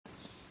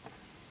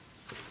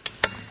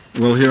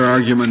We'll hear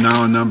argument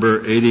now on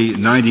number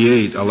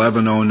 98,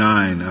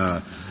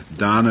 1109,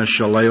 Donna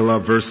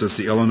Shalala versus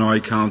the Illinois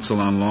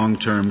Council on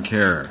Long-Term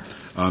Care.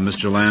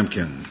 Mr.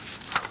 Lampkin.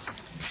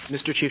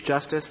 Mr. Chief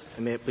Justice,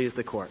 and may it please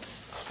the Court.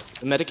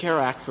 The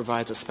Medicare Act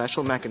provides a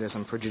special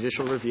mechanism for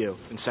judicial review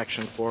in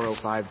Section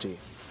 405D.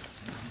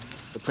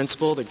 The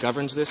principle that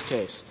governs this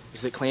case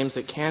is that claims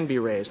that can be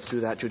raised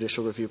through that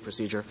judicial review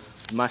procedure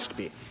must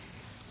be.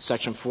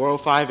 Section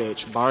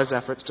 405H bars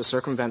efforts to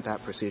circumvent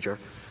that procedure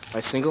by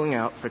singling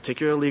out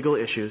particular legal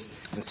issues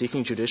and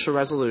seeking judicial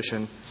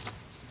resolution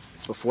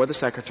before the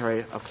Secretary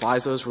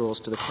applies those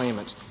rules to the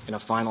claimant in a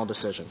final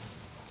decision.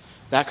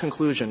 That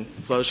conclusion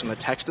flows from the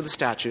text of the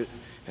statute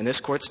and this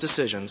Court's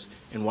decisions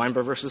in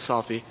Weinberg v.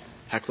 Salfi,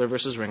 Heckler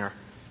v. Ringer,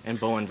 and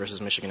Bowen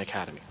v. Michigan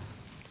Academy.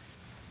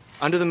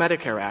 Under the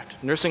Medicare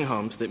Act, nursing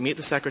homes that meet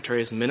the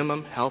Secretary's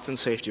minimum health and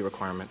safety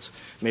requirements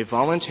may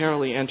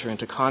voluntarily enter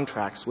into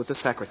contracts with the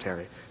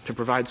Secretary to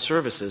provide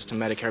services to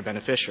Medicare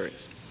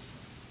beneficiaries.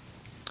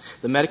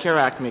 The Medicare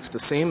Act makes the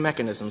same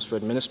mechanisms for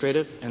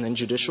administrative and then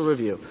judicial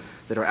review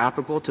that are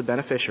applicable to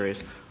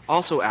beneficiaries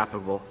also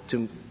applicable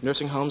to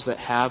nursing homes that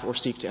have or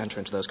seek to enter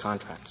into those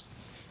contracts.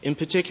 In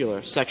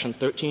particular, Section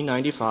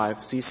 1395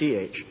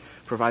 CCH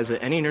provides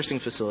that any nursing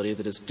facility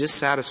that is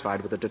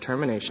dissatisfied with a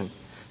determination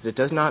that it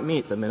does not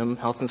meet the minimum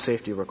health and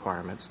safety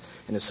requirements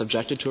and is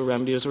subjected to a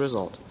remedy as a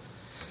result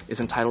is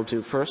entitled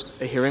to,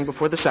 first, a hearing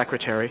before the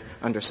Secretary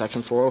under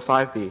Section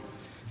 405B,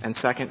 and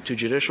second, to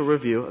judicial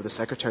review of the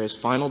Secretary's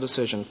final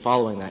decision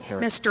following that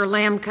hearing. Mr.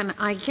 Lamkin,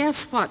 I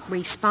guess what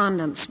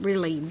respondents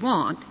really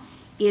want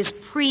is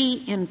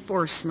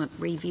pre-enforcement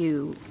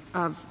review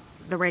of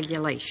the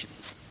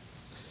regulations.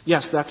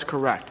 Yes, that's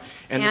correct.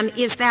 And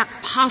is that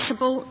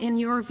possible in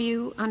your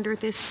view under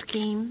this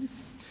scheme?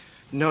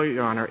 No,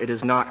 Your Honor, it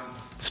is not.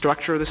 The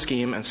structure of the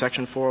scheme and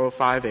Section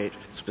 405H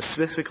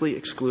specifically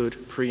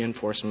exclude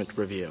pre-enforcement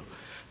review.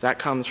 That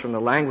comes from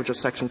the language of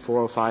Section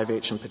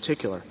 405H in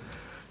particular,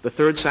 the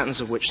third sentence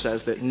of which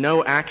says that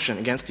no action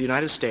against the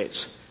United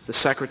States, the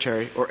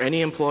Secretary, or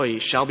any employee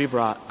shall be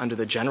brought under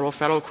the General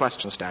Federal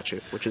Question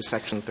Statute, which is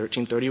Section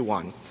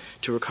 1331,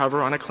 to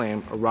recover on a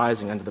claim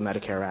arising under the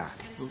Medicare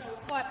Act. And so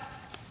what,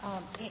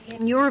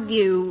 in your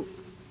view,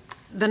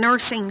 the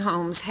nursing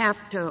homes have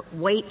to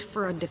wait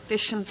for a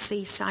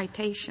deficiency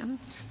citation?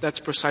 That's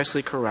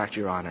precisely correct,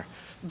 Your Honor.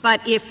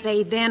 But if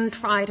they then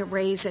try to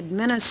raise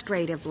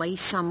administratively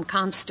some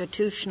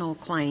constitutional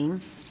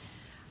claim,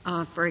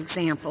 for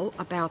example,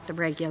 about the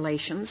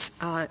regulations,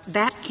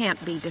 that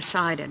can't be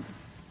decided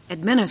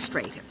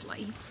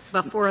administratively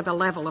before the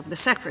level of the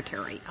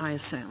Secretary, I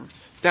assume.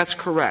 That's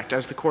correct.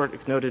 As the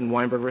Court noted in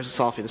Weinberg v.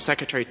 Salfi, the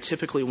Secretary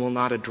typically will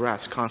not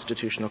address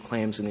constitutional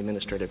claims in the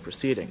administrative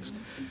proceedings.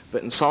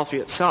 But in Salfi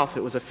itself,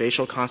 it was a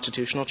facial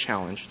constitutional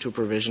challenge to a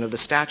provision of the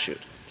statute.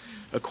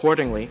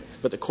 Accordingly,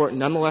 but the Court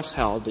nonetheless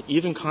held that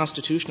even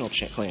constitutional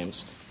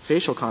claims,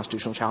 facial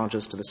constitutional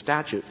challenges to the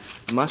statute,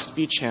 must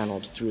be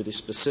channeled through the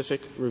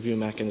specific review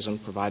mechanism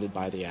provided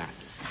by the Act,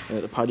 and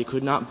that the party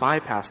could not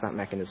bypass that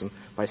mechanism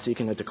by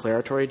seeking a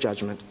declaratory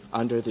judgment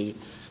under the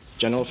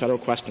General Federal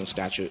Question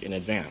Statute in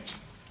advance.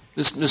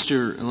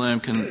 Mr.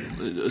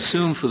 Lampkin,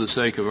 assume for the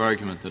sake of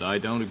argument that I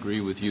don't agree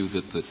with you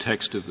that the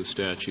text of the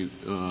statute,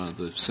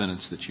 the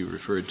sentence that you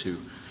referred to,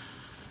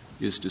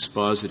 is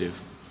dispositive,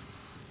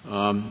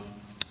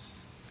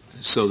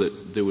 so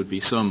that there would be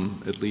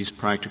some, at least,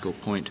 practical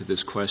point to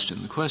this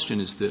question. The question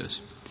is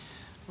this.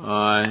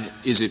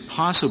 Is it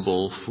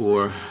possible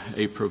for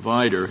a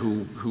provider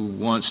who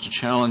wants to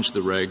challenge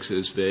the regs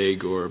as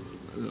vague or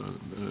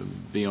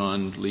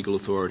beyond legal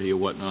authority or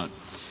whatnot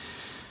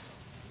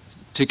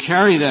to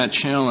carry that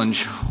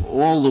challenge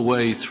all the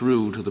way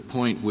through to the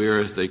point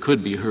where they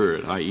could be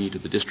heard, i.e. to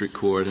the district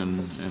court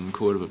and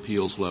court of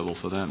appeals level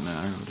for that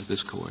matter, or to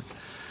this court,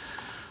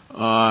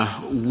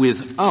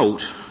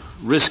 without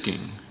risking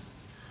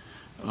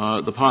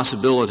the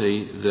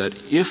possibility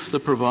that if the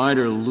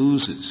provider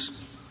loses,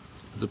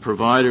 the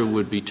provider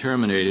would be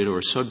terminated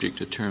or subject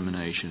to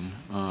termination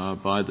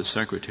by the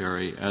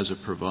Secretary as a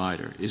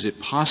provider? Is it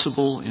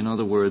possible, in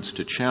other words,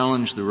 to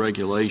challenge the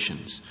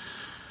regulations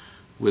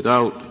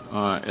without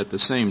at the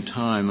same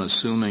time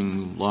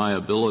assuming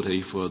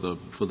liability for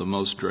the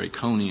most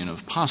draconian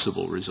of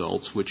possible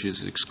results, which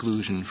is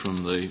exclusion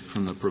from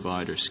the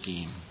provider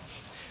scheme?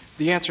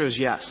 The answer is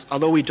yes,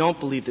 although we don't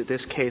believe that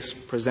this case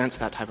presents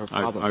that type of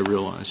problem. I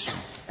realize.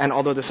 And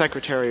although the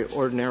Secretary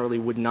ordinarily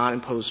would not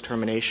impose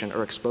termination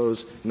or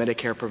expose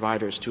Medicare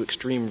providers to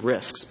extreme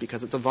risks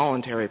because it's a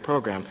voluntary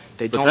program,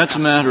 they don't. But that's a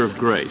matter of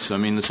grace. I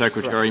mean, the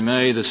Secretary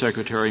may, the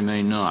Secretary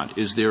may not.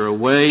 Is there a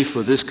way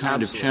for this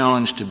kind of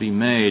challenge to be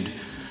made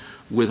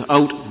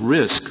without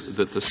risk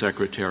that the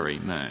Secretary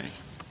may?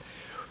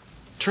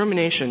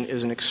 Termination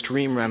is an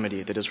extreme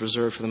remedy that is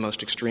reserved for the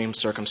most extreme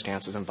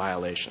circumstances and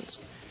violations.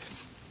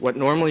 What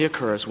normally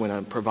occurs when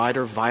a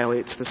provider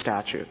violates the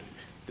statute,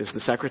 is the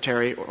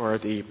secretary or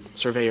the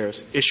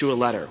surveyors issue a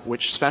letter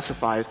which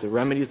specifies the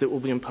remedies that will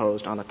be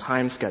imposed on a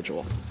time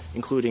schedule,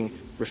 including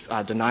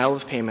denial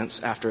of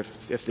payments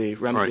if the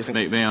remedy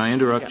isn't. May I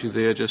interrupt you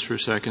there just for a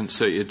second?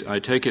 So I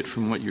take it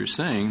from what you're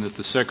saying that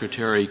the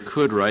secretary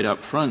could right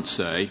up front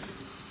say,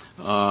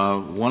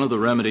 one of the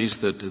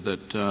remedies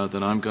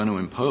that I'm going to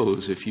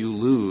impose if you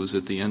lose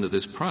at the end of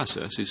this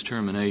process is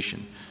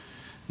termination.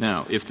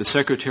 Now, if the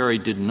secretary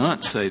did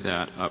not say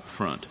that up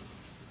front,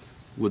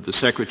 would the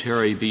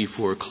secretary be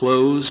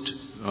foreclosed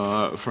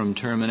from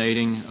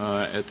terminating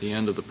at the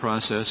end of the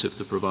process if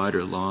the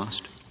provider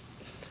lost?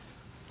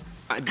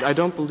 I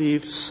don't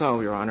believe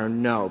so, Your Honor,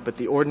 no. But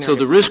the ordinary... So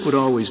the risk would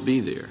always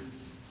be there.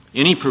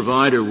 Any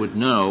provider would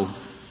know,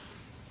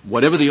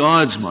 whatever the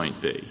odds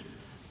might be,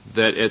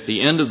 that at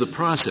the end of the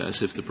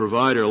process, if the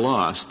provider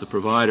lost, the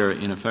provider,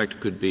 in effect,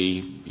 could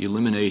be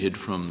eliminated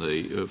from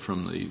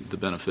the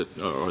benefit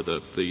or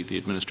the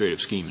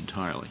administrative scheme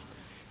entirely.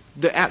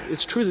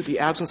 It's true that the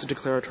absence of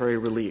declaratory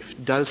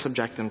relief does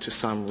subject them to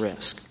some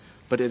risk,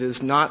 but it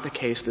is not the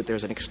case that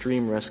there's an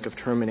extreme risk of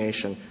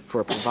termination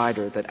for a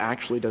provider that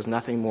actually does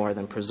nothing more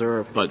than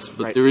preserve. But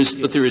there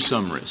is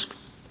some risk.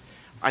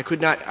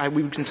 I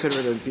would consider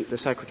it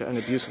an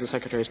abuse of the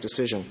Secretary's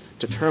decision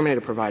to terminate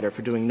a provider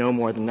for doing no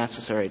more than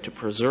necessary to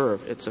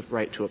preserve its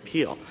right to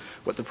appeal.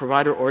 What the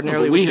provider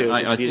ordinarily would do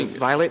is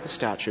violate the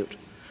statute,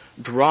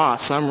 draw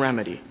some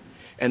remedy,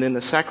 and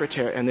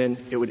then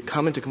it would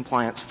come into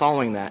compliance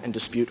following that and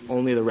dispute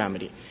only the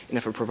remedy. And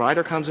if a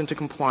provider comes into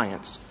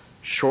compliance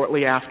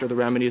shortly after the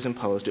remedy is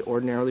imposed, it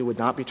ordinarily would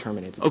not be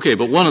terminated. Okay,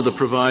 but one of the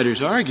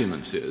provider's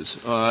arguments is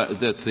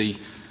that the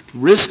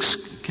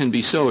risks can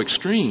be so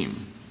extreme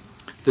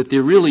that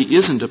there really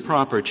isn't a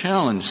proper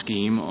challenge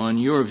scheme on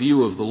your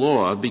view of the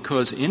law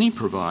because any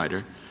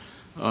provider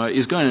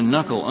is going to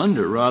knuckle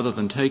under rather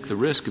than take the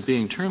risk of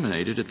being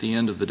terminated at the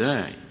end of the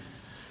day.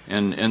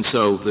 And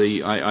so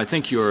I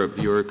think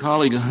your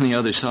colleague on the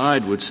other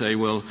side would say,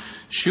 well,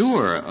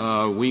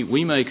 sure,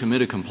 we may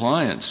commit a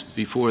compliance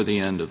before the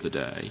end of the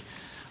day,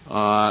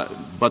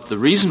 but the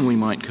reason we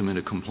might commit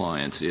a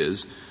compliance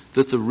is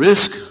that the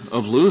risk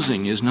of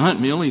losing is not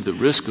merely the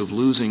risk of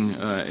losing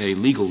a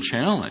legal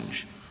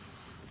challenge,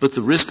 but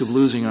the risk of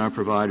losing our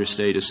provider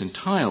status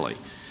entirely.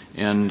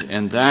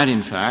 And that,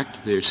 in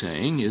fact, they're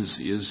saying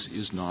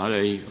is not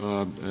a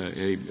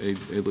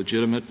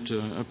legitimate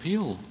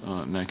appeal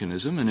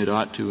mechanism, and it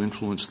ought to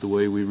influence the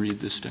way we read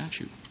this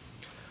statute.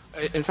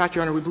 In fact,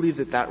 Your Honor, we believe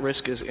that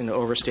risk is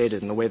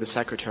overstated in the way the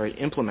Secretary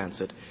implements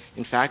it.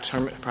 In fact,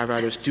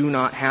 providers do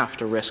not have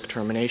to risk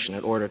termination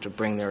in order to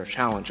bring their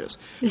challenges.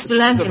 Mr.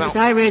 Lampkin, as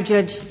I read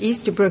Judge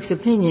Easterbrook's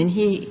opinion,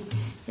 he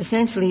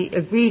essentially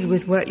agreed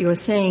with what you're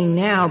saying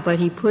now, but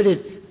he put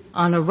it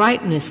on a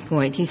ripeness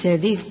point. He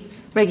said these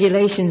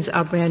regulations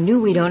are brand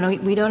new. We don't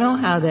know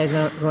how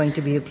they're going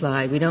to be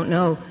applied. We don't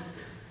know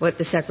what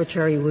the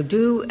Secretary will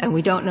do, and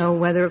we don't know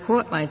whether a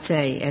court might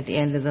say at the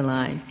end of the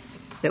line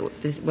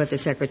what the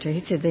Secretary. He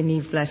said they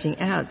need fleshing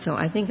out. So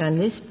I think on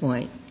this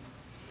point,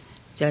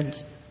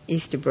 Judge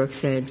Easterbrook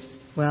said,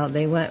 well,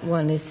 they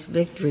won this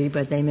victory,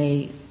 but they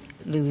may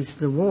lose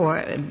the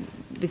war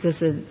because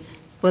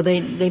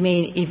they may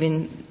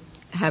even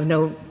have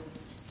no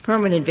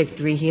permanent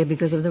victory here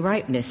because of the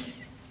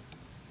ripeness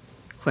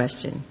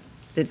question.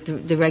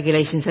 The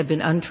regulations have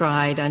been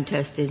untried,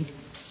 untested.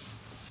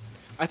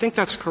 I think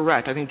that's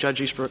correct. I think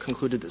Judge Easterbrook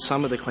concluded that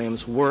some of the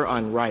claims were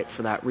unripe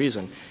for that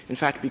reason. In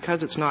fact,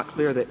 because it's not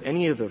clear that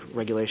any of the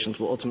regulations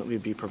will ultimately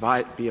be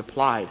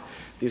applied,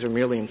 these are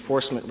merely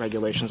enforcement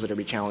regulations that are to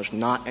be challenged,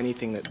 not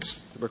anything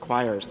that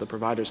requires the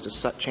providers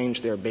to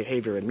change their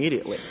behavior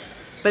immediately.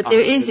 But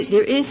there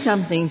is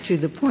something to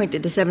the point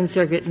that the Seventh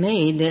Circuit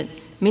made that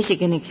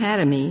Michigan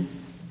Academy,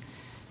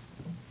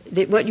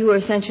 that what you are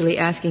essentially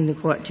asking the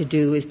court to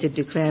do is to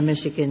declare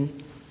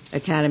Michigan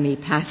Academy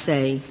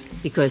passé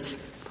because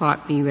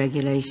Part B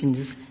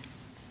regulations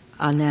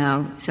are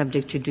now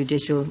subject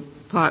to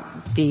Part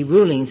B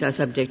rulings are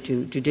subject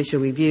to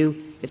judicial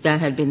review. If that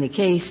had been the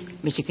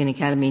case, Michigan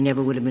Academy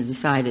never would have been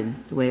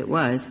decided the way it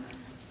was.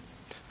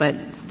 But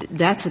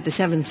that's what the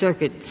Seventh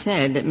Circuit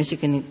said, that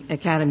Michigan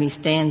Academy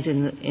stands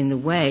in the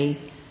way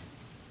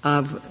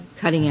of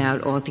cutting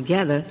out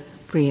altogether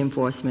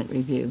pre-enforcement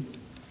review.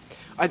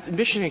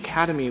 Michigan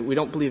Academy, we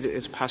don't believe it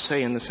is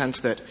passé in the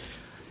sense that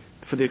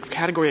for the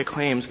category of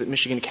claims that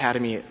Michigan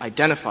Academy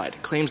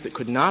identified, claims that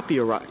could not be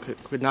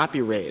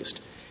raised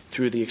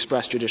through the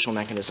express judicial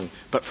mechanism,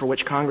 but for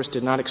which Congress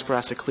did not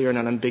express a clear and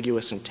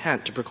unambiguous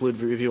intent to preclude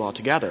review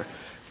altogether,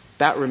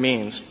 that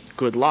remains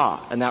good law,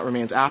 and that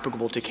remains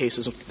applicable to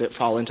cases that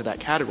fall into that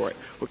category.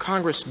 What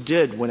Congress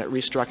did when it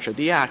restructured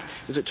the Act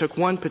is it took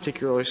one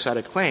particular set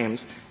of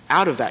claims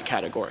out of that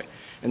category.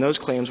 And those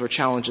claims were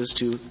challenges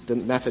to the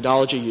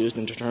methodology used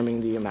in determining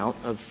the amount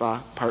of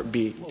Part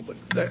B. Well,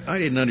 but I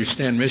didn't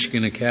understand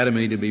Michigan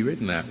Academy to be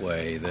written that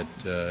way, that,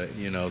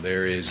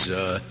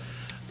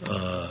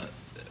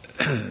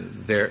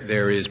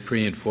 there is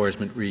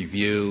pre-enforcement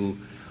review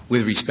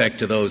with respect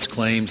to those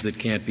claims that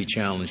can't be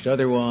challenged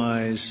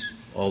otherwise.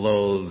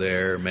 although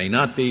there may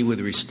not be with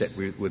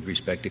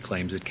respect to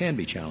claims that can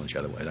be challenged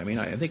otherwise. I mean,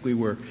 I think we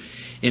were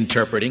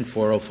interpreting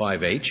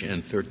 405H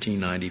and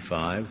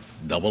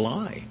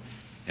 1395II,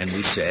 and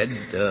we said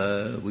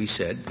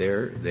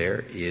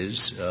there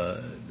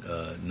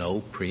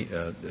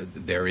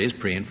is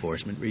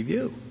pre-enforcement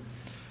review.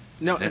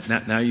 No.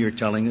 Now you're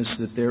telling us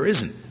that there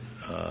isn't.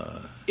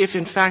 If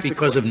in fact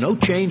because of no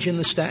change in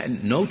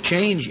no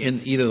change in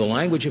either the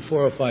language of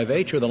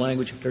 405H or the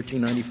language of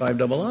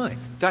 1395II.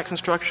 That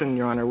construction,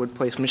 Your Honor, would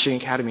place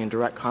Michigan Academy in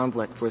direct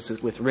conflict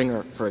with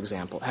Ringer, for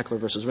example, Heckler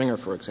versus Ringer,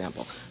 for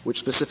example, which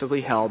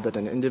specifically held that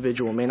an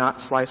individual may not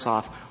slice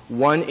off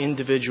one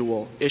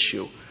individual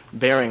issue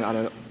bearing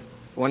on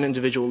one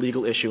individual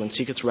legal issue and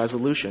seek its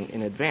resolution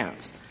in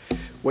advance.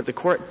 What the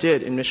Court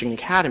did in Michigan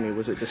Academy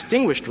was it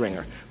distinguished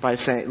Ringer by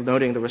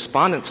noting the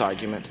respondent's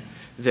argument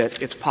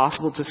that it's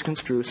possible to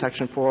construe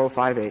Section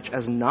 405H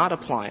as not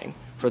applying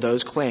for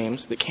those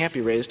claims that can't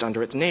be raised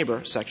under its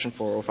neighbor, Section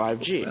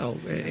 405G. Well,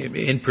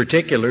 in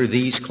particular,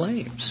 these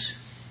claims.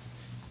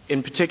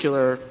 In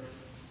particular,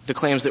 the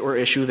claims that were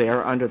issued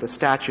there under the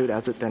statute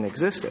as it then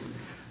existed.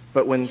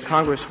 But when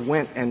Congress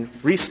went and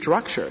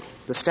restructured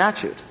the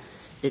statute,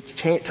 it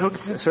took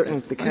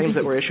the claims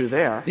that were issued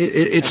there.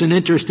 It's an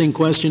interesting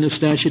question of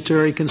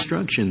statutory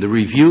construction. The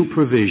review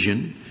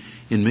provision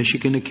in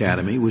Michigan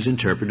Academy was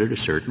interpreted a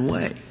certain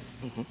way.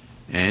 Mm-hmm.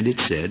 And it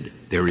said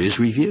there is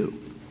review.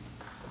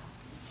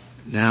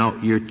 Now,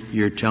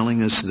 you're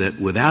telling us that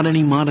without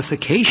any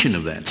modification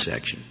of that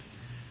section,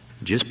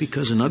 just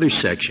because another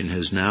section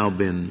has now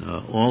been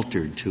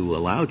altered to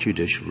allow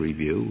judicial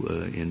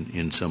review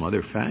in some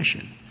other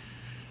fashion,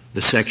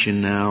 the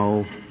section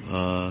now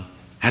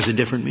has a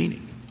different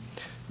meaning.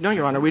 No,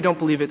 Your Honor, we don't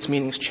believe its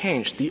meaning's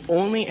changed. The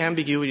only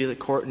ambiguity the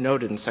Court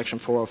noted in Section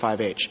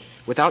 405H,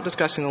 without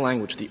discussing the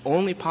language, the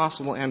only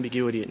possible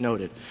ambiguity it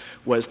noted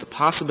was the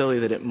possibility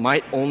that it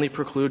might only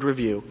preclude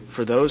review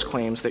for those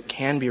claims that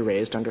can be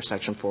raised under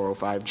Section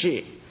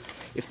 405G.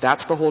 If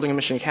that's the holding of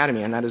Michigan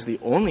Academy, and that is the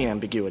only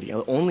ambiguity,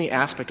 the only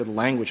aspect of the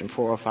language in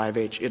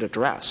 405H it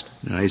addressed.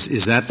 Now,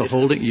 is that the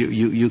holding?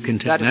 You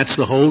contend that's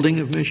the holding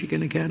of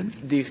Michigan Academy?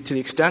 To the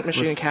extent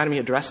Michigan Academy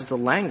addresses the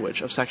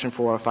language of Section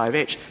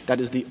 405H,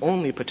 that is the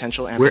only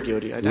potential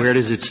ambiguity. Where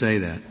does it say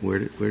that? Where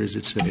does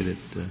it say that?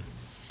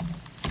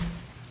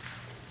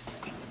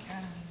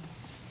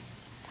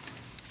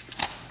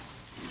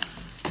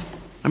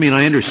 I mean,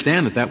 I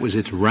understand that was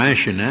its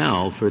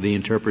rationale for the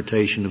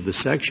interpretation of the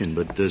section,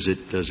 but does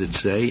it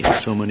say in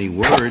so many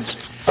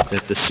words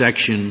that the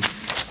section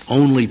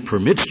only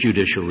permits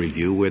judicial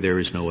review where there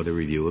is no other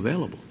review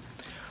available?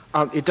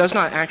 It does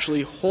not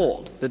actually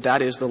hold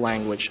that is the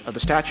language of the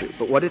statute.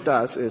 But what it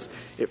does is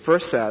it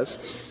first says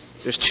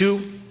there's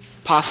two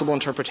possible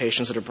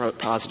interpretations that are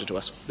posited to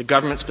us. The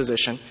government's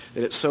position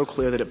that it's so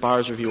clear that it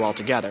bars review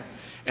altogether,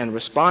 and the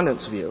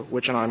respondent's view,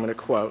 which I'm going to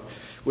quote,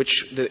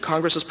 which that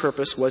Congress's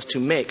purpose was to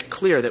make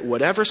clear that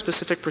whatever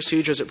specific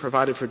procedures it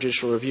provided for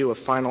judicial review of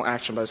final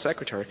action by the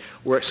Secretary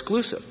were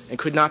exclusive and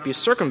could not be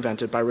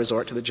circumvented by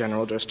resort to the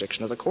general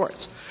jurisdiction of the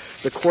courts.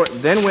 The Court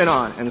then went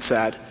on and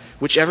said,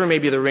 whichever may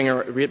be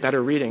the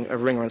better reading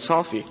of Ringer and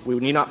Salfi, we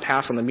need not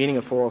pass on the meaning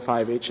of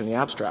 405H in the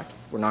abstract.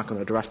 We're not going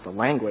to address the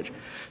language.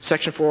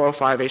 Section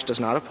 405H does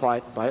not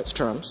apply by its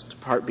terms to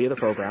Part B of the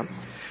program.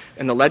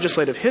 And the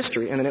legislative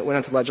history, and then it went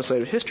into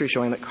legislative history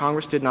showing that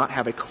Congress did not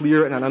have a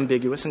clear and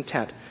unambiguous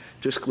intent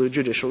to exclude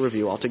judicial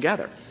review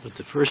altogether. But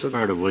the first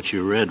part of what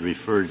you read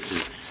referred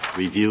to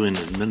review in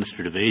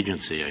administrative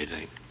agency, I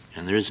think,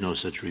 and there is no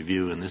such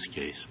review in this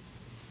case.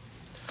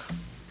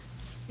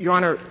 Your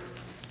Honor,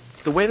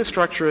 the way the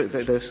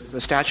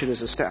statute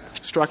is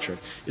structured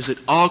is that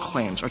all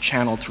claims are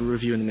channeled through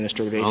review in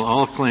administrative agency.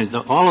 Well,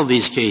 all of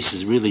these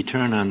cases really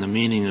turn on the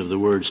meaning of the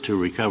words to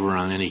recover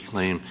on any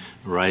claim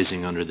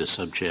arising under the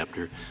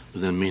subchapter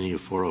within the meaning of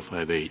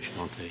 405H,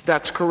 don't they?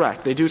 That's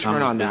correct. They do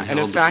turn on that. And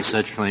in fact,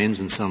 such claims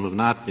and some have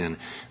not been.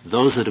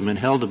 Those that have been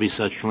held to be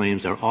such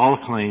claims are all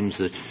claims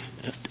that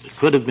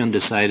could have been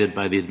decided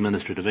by the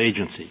administrative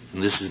agency,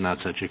 and this is not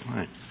such a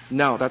claim.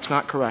 No, that's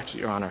not correct,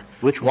 Your Honor.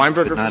 Which one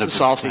Weinberger versus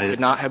Salfi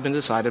could not have been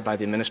decided by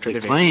the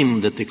administrative agency. The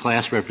claim that the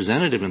class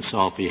representative in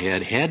Salfi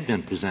had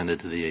been presented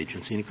to the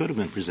agency and could have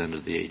been presented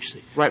to the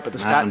agency. Right, but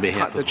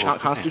the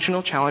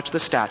constitutional challenge to the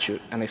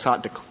statute, and they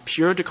sought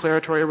pure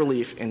declaratory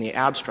relief in the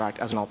abstract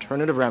as an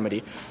alternative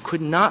remedy,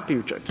 could not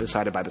be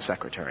decided by the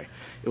Secretary.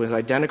 It was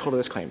identical to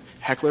this claim.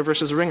 Heckler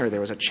versus Ringer,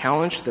 there was a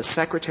challenge to the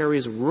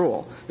Secretary's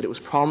rule that it was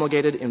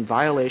promulgated in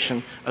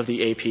violation of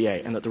the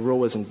APA and that the rule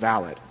was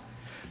invalid.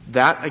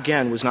 That,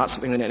 again, was not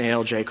something that an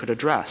ALJ could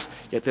address.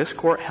 Yet this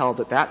Court held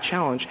that that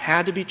challenge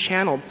had to be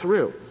channeled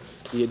through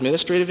the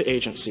administrative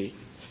agency,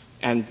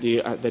 and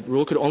that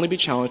rule could only be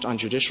challenged on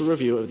judicial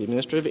review of the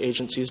administrative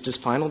agency's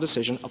final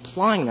decision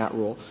applying that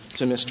rule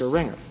to Mr.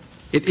 Ringer.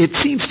 It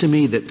seems to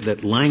me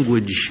that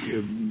language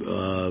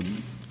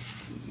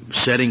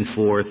setting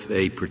forth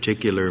a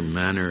particular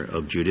manner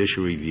of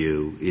judicial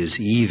review is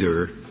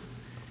either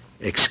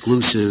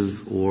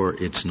exclusive or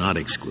it's not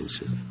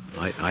exclusive.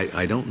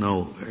 I don't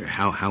know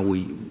how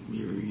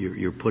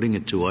you're putting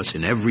it to us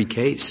in every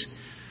case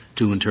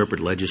to interpret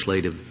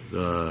legislative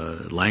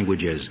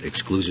language as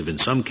exclusive in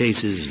some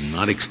cases,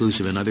 not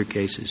exclusive in other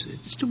cases.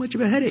 It's too much of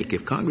a headache.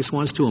 If Congress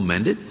wants to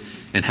amend it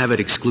and have it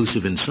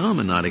exclusive in some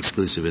and not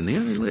exclusive in the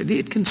other,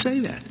 it can say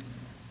that.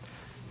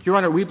 Your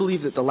Honor, we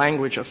believe that the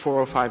language of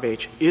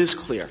 405H is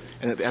clear,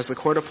 and that as the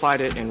Court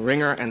applied it in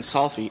Ringer and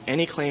Salfi,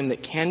 any claim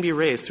that can be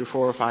raised through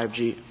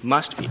 405G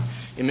must be.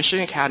 In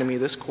Michigan Academy,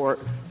 this Court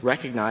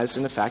recognized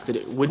in the fact that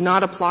it would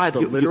not apply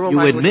the literal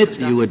language.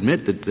 You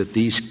admit that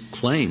these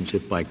claims,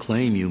 if by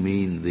claim you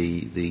mean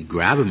the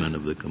gravamen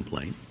of the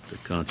complaint, the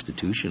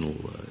constitutional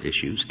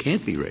issues,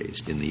 can't be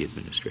raised in the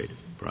administrative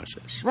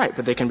process. Right,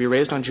 but they can be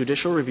raised on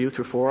judicial review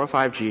through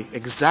 405G,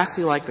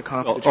 exactly like the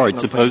constitutional. All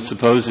right,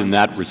 suppose in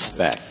that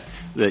respect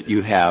that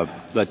you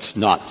have, let's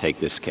not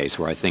take this case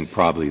where I think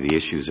probably the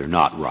issues are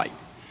not right,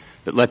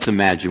 but let's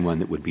imagine one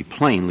that would be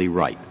plainly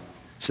right.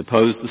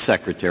 Suppose the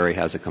Secretary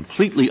has a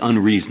completely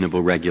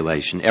unreasonable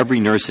regulation. Every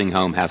nursing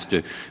home has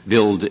to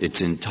build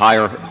its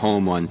entire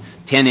home on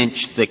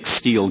 10-inch thick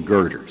steel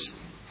girders.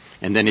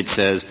 And then it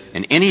says,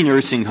 and any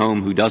nursing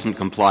home who doesn't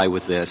comply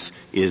with this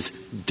is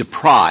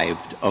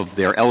deprived of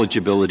their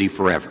eligibility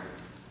forever.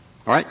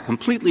 All right?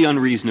 Completely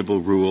unreasonable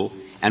rule.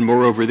 And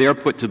moreover, they're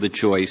put to the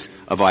choice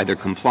of either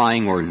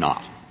complying or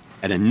not.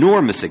 At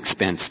enormous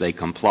expense, they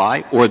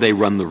comply or they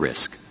run the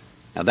risk.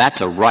 Now,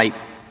 that's a ripe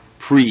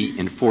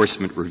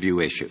pre-enforcement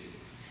review issue.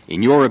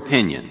 In your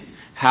opinion,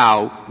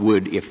 how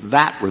would, if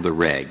that were the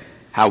reg,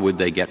 how would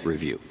they get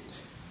review?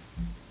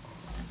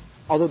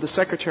 Although the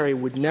Secretary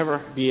would never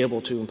be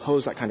able to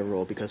impose that kind of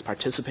rule because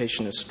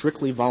participation is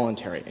strictly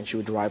voluntary, and she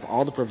would drive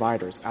all the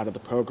providers out of the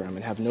program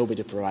and have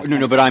nobody to provide.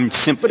 No, but I'm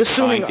simply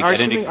trying to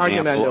get an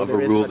example of a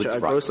rule that's a right.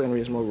 grossly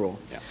unreasonable rule.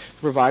 Yeah.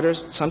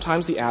 Providers,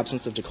 sometimes the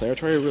absence of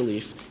declaratory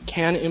relief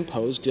can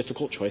impose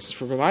difficult choices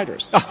for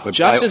providers,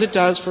 as it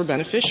does for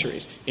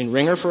beneficiaries. In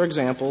Ringer, for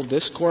example,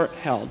 this Court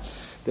held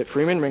that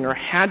Freeman Ringer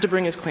had to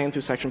bring his claim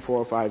through Section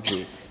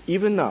 405G,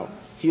 even though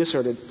he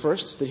asserted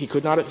first that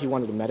he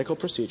wanted a medical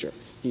procedure.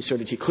 He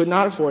asserted he could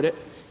not afford it,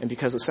 and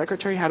because the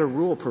Secretary had a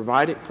rule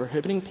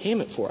prohibiting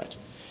payment for it,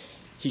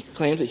 he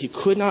claimed that he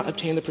could not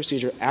obtain the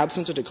procedure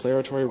absent a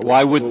declaratory rule.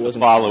 Why wouldn't the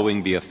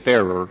following be a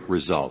fairer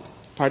result?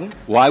 Pardon?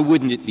 Why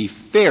wouldn't it be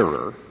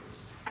fairer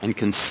and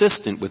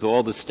consistent with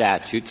all the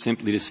statutes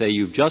simply to say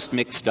you've just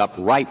mixed up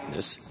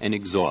ripeness and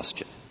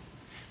exhaustion?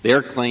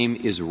 Their claim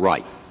is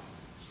right.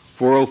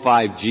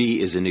 405G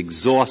is an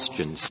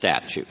exhaustion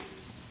statute.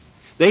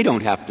 They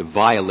don't have to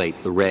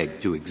violate the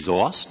reg to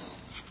exhaust.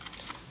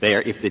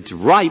 If it's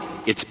right,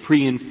 it's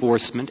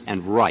pre-enforcement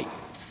and right.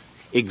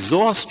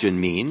 Exhaustion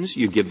means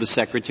you give the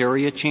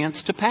Secretary a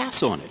chance to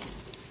pass on it.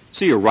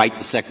 So you write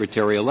the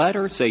Secretary a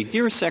letter, say,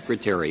 Dear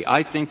Secretary,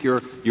 I think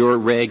your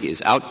reg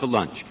is out to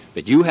lunch,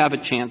 but you have a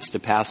chance to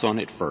pass on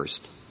it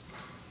first.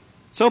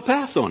 So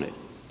pass on it.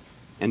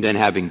 And then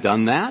having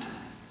done that,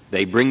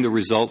 they bring the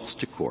results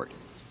to court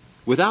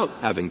without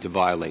having to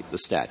violate the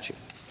statute.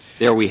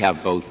 There we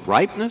have both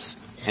ripeness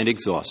and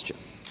exhaustion.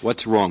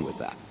 What's wrong with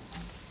that?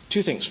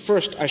 Two things.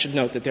 First, I should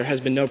note that there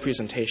has been no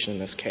presentation in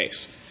this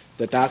case,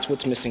 that that's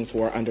what's missing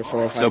for under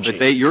 405G.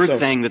 But you're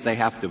saying that they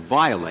have to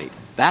violate.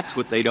 That's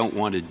what they don't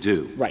want to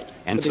do. Right.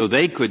 And so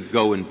they could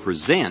go and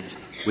present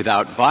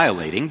without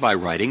violating by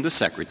writing the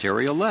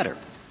Secretary a letter.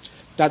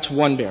 That's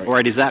one barrier. All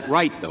right. Is that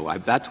right, though?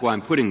 That's why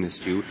I'm putting this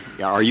to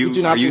you. Are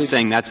you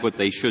saying that's what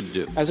they should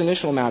do? As an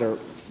initial matter,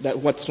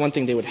 what's one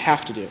thing they would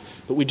have to do.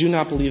 But we do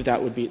not believe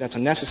that's a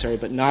necessary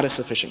but not a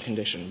sufficient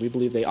condition. We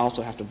believe they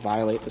also have to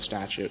violate the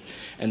statute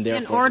and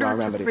therefore in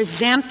order to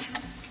present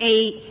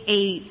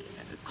a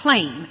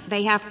claim,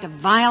 they have to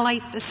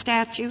violate the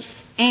statute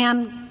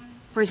and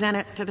present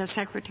it to the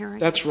Secretary?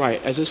 That's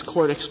right. As this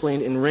Court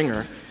explained in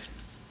Ringer,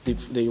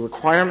 the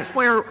requirement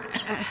where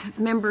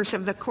members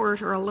of the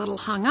Court are a little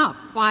hung up.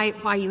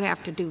 Why you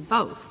have to do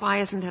both? Why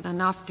isn't it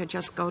enough to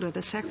just go to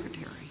the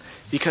Secretary?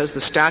 Because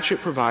the statute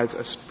provides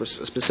a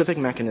specific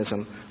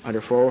mechanism under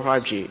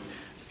 405G,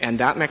 and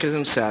that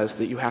mechanism says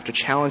that you have to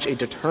challenge a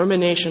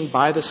determination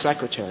by the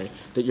Secretary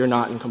that you're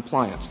not in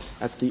compliance.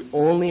 That's the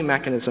only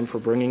mechanism for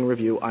bringing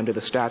review under the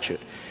statute.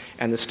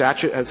 And the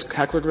statute, as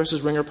Heckler v.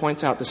 Ringer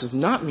points out, this is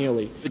not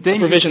merely a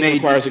provision that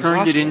requires exhaustion.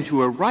 But then you turned it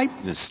into a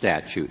ripeness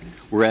statute,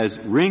 whereas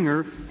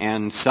Ringer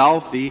and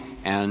Salfi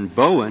and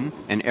Bowen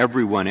and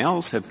everyone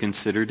else have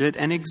considered it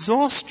an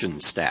exhaustion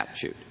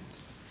statute.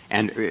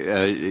 And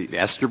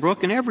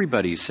Estabrook and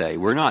everybody say,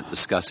 we're not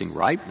discussing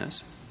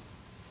ripeness.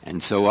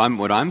 And so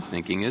what I'm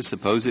thinking is,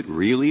 suppose it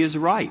really is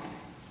ripe.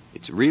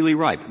 It's really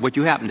ripe. What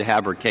you happen to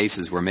have are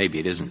cases where maybe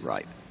it isn't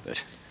ripe,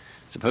 but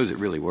suppose it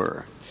really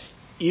were.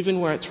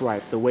 Even where it's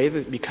ripe, the way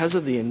that because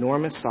of the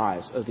enormous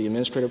size of the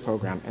administrative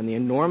program and the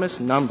enormous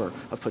number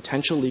of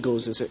potential legal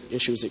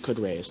issues it could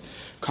raise,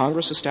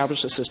 Congress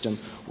established a system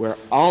where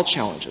all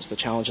challenges, the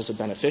challenges of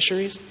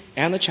beneficiaries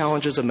and the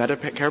challenges of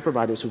Medicare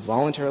providers who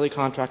voluntarily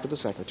contract with the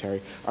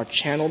Secretary, are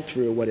channeled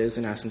through what is,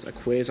 in essence, a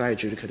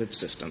quasi-adjudicative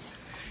system.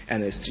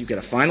 And you get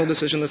a final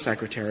decision of the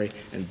Secretary,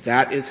 and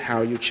that is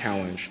how you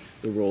challenge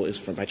the rule, is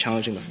by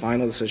challenging the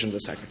final decision of the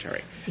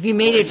Secretary. If you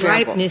made it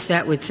ripeness,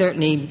 that would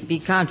certainly be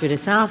contra to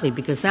Salvi,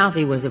 because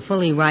Salvi was a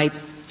fully ripe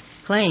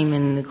claim,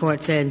 and the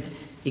Court said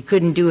you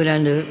couldn't do it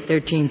under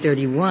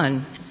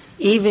 1331,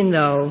 even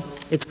though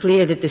it's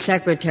clear that the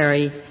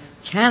Secretary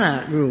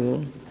cannot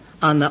rule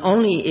on the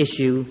only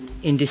issue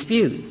in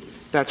dispute.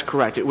 That's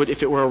correct.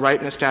 If it were a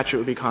ripeness statute, it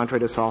would be contrary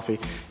to Salvi.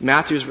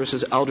 Matthews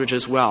versus Eldridge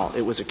as well.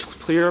 It was a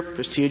clear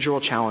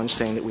procedural challenge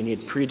saying that we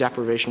need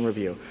pre-deprivation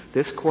review.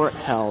 This Court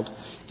held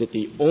that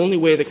the only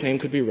way the claim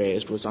could be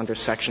raised was under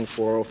Section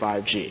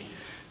 405G.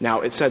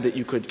 Now, it said that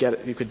you could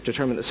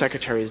determine the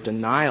Secretary's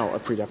denial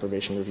of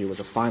pre-deprivation review was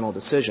a final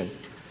decision,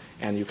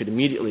 and you could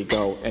immediately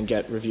go and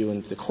get review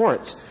in the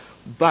courts.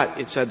 But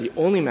it said the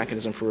only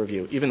mechanism for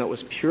review, even though it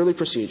was purely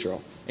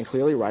procedural and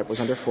clearly ripe, was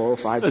under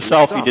 405. So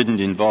Salvi didn't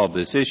involve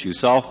this issue.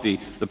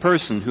 Salvi, the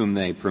person whom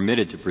they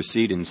permitted to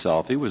proceed in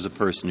Salvi was a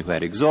person who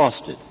had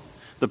exhausted.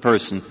 The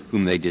person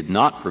whom they did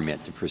not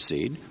permit to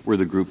proceed were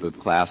the group of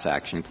class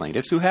action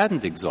plaintiffs who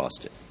hadn't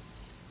exhausted.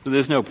 So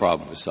there's no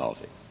problem with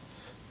Salvi.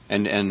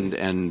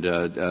 And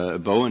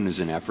Bowen is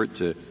an effort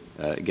to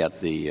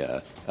get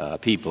the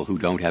people who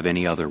don't have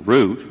any other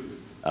route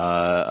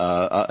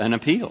an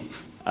appeal.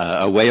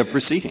 A way of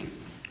proceeding.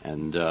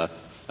 And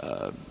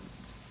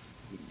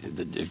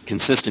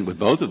consistent with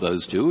both of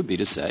those two would be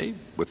to say,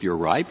 if you're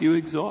ripe, you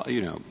exhaust. I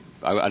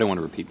don't want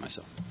to repeat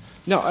myself.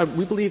 No,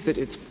 we believe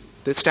that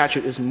the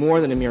statute is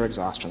more than a mere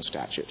exhaustion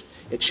statute.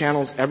 It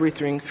channels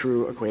everything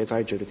through a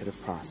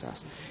quasi-adjudicative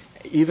process.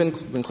 Even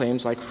when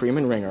claims like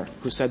Freeman Ringer,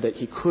 who said that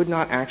he could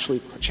not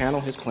actually channel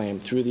his claim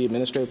through the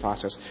administrative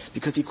process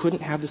because he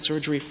couldn't have the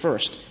surgery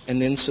first and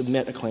then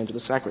submit a claim to the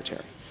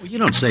Secretary. Well, you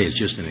don't say it's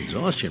just an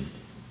exhaustion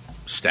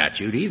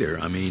statute either.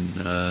 I mean,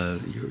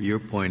 your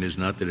point is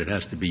not that it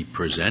has to be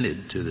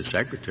presented to the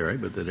Secretary,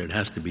 but that it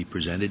has to be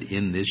presented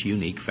in this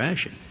unique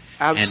fashion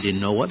and in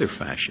no other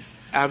fashion.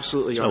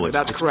 Absolutely. So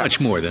that's it's correct. much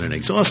more than an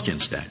exhaustion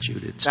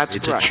statute. It's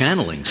a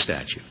channeling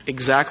statute.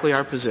 Exactly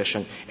our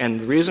position. And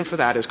the reason for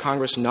that is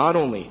Congress not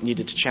only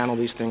needed to channel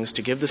these things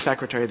to give the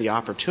Secretary the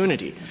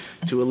opportunity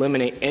to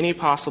eliminate any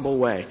possible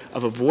way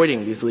of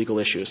avoiding these legal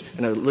issues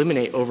and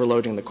eliminate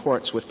overloading the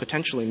courts with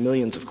potentially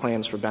millions of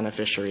claims for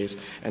beneficiaries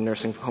and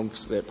nursing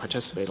homes that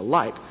participate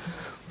alike,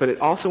 but it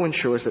also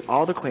ensures that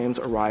all the claims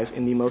arise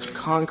in the most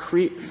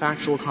concrete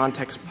factual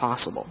context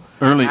possible.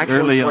 Early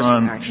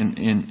on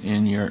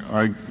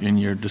in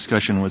your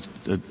discussion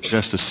with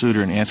Justice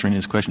Souter in answering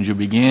his questions, you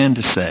began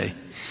to say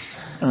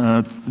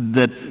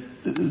that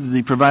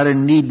the provider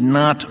need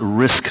not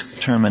risk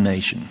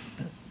termination.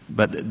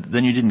 But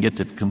then you didn't get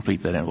to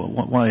complete that. Well,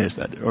 why is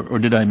that? Or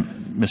did I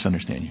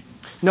misunderstand you?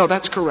 No,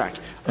 that's correct.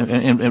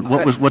 And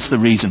what's the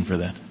reason for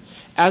that?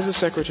 As the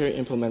Secretary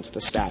implements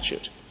the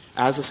statute,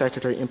 as the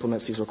Secretary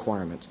implements these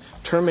requirements,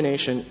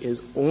 termination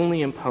is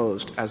only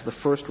imposed as the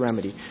first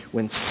remedy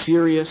when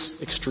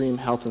serious extreme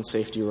health and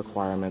safety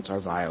requirements are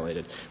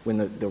violated, when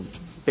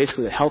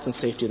basically the health and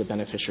safety of the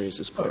beneficiaries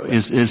is put at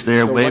risk. Is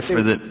there a way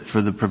for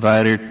the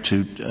provider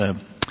to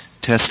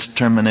test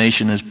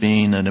termination as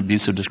being an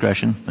abuse of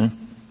discretion?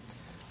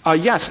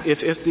 Yes,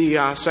 if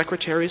the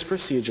Secretary's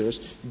procedures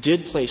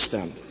did place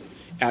them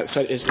in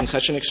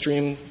such an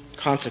extreme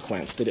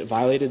consequence that it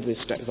violated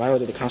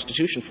the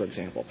Constitution, for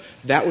example,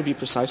 that would be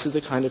precisely the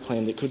kind of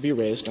claim that could be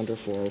raised under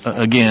 405.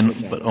 Again,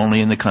 but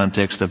only in the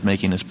context of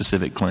making a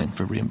specific claim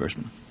for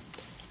reimbursement.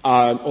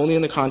 Only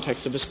in the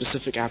context of a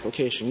specific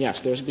application,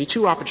 yes. There would be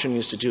two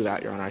opportunities to do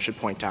that, Your Honor, I should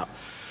point out.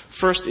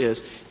 First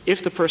is,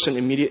 if the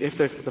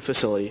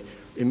facility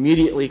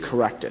immediately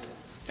corrected,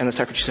 and the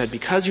Secretary said,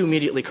 because you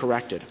immediately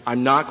corrected,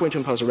 I'm not going to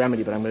impose a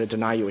remedy, but I'm going to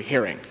deny you a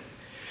hearing.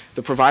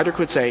 The provider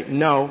could say,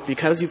 no,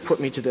 because you've put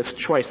me to this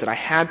choice that I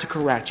had to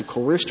correct, you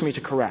coerced me to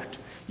correct,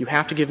 you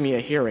have to give me a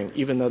hearing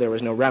even though there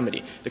was no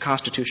remedy. The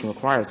Constitution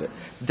requires it.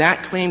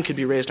 That claim could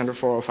be raised under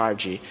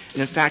 405G.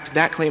 And in fact,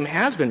 that claim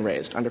has been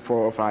raised under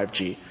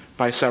 405G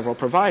by several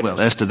providers.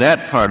 Well, as to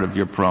that part of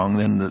your prong,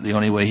 then the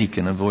only way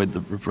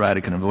the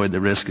provider can avoid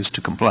the risk is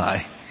to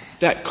comply.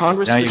 That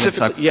Congress now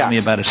specifically, you're going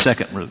to talk to me about a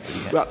second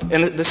route. Well,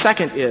 and the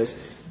second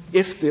is,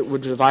 if it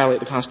would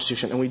violate the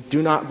Constitution, and we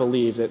do not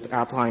believe that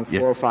applying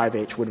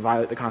 405H would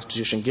violate the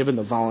Constitution given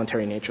the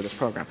voluntary nature of this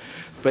program,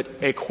 but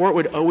a court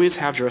would always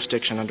have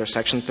jurisdiction under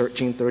Section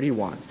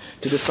 1331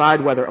 to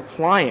decide whether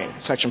applying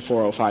Section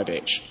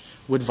 405H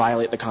would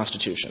violate the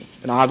Constitution.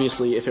 And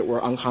obviously, if it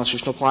were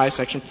unconstitutional to apply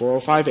Section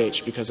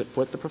 405H because it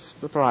put the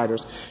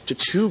providers to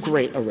too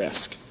great a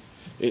risk,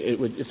 it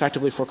would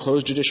effectively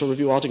foreclose judicial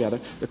review altogether.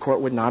 The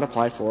court would not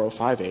apply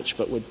 405H,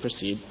 but would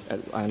proceed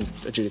and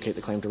adjudicate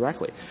the claim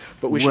directly.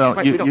 But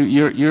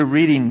you're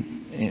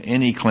reading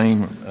any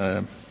claim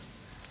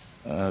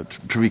to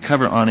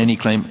recover on any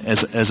claim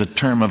as a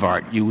term of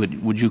art.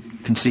 Would you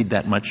concede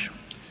that much?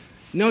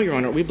 No, Your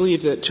Honor. We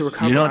believe that to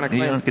recover on a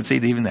claim. You don't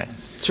concede even that.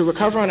 To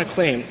recover on a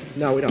claim,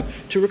 no, we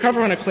don't. To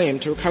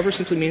recover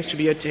simply means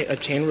to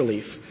obtain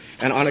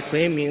relief, and on a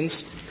claim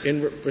means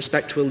in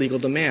respect to a legal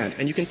demand.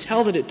 And you can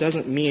tell that it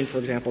doesn't mean, for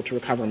example, to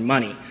recover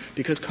money,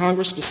 because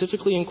Congress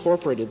specifically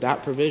incorporated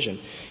that provision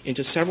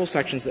into several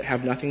sections that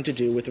have nothing to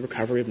do with the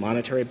recovery of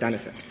monetary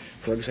benefits.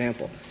 For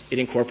example, it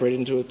incorporated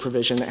into a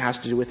provision that has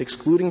to do with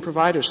excluding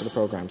providers for the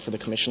program for the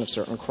commission of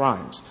certain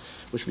crimes,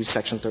 which would be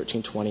Section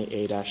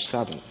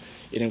 1320A-7.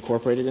 It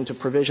incorporated into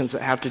provisions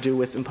that have to do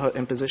with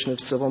imposition of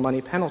civil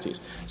money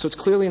penalties. So it's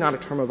clearly not a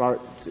term of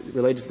art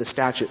related to the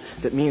statute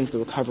that means the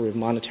recovery of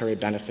monetary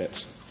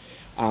benefits.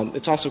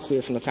 It's also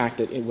clear from the fact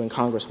that when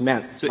Congress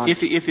meant... So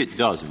if it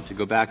doesn't, to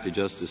go back to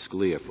Justice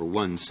Scalia for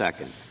 1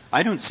 second,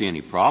 I don't see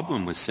any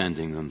problem with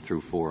sending them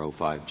through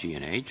 405G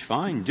and H.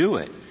 Fine, do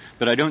it.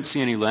 But I don't see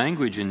any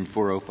language in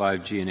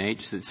 405G and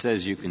H that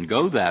says you can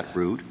go that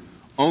route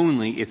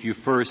only if you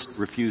first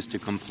refuse to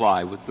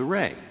comply with the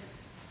reg.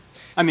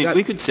 I mean,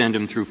 we could send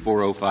them through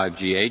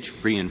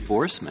 405GH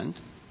reinforcement.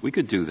 We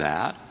could do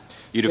that.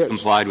 You'd have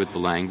complied with the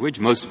language.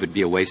 Most of it would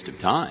be a waste of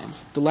time.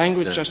 The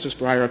language, Justice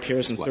Breyer,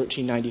 appears in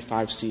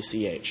 1395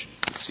 CCH.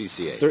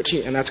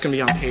 CCH. And that's going to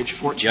be on page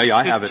 14. Yeah,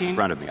 I have it in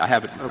front of me.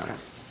 Okay.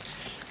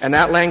 And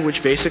that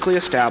language basically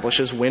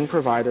establishes when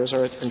providers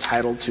are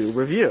entitled to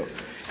review.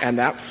 And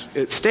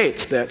it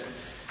states that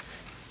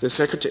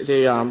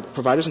the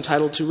provider is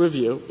entitled to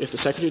review if the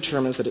Secretary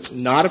determines that it's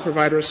not a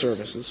provider of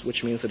services,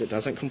 which means that it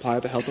doesn't comply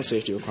with the health and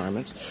safety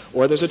requirements,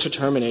 or there's a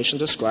determination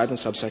described in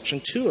subsection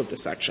 2 of the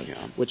section,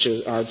 which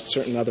are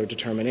certain other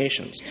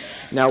determinations.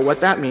 Now,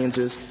 what that means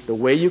is the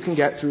way you can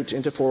get through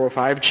into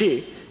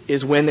 405G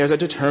is when there's a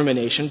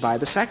determination by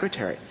the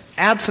Secretary.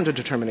 Absent a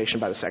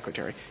determination by the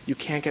Secretary, you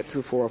can't get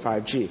through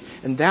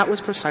 405G. And that was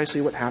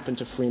precisely what happened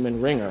to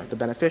Freeman Ringer, the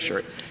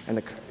beneficiary.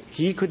 And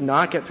he could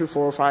not get through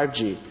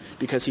 405G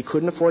because he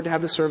couldn't afford to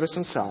have the service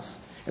himself,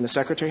 and the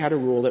Secretary had a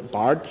rule that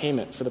barred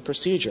payment for the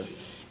procedure.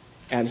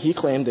 And he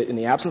claimed that in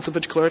the absence of a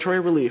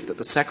declaratory relief that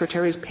the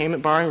Secretary's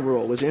payment barring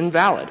rule was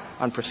invalid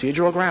on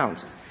procedural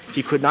grounds.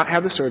 He could not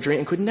have the surgery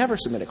and could never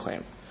submit a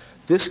claim.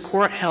 This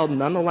Court held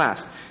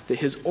nonetheless that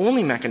his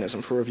only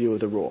mechanism for review of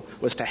the rule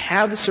was to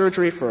have the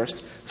surgery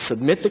first,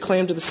 submit the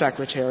claim to the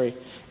Secretary,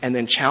 and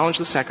then challenge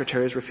the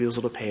Secretary's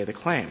refusal to pay the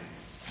claim.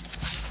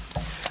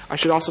 I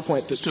should also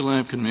point that... Mr.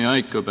 Lampkin, may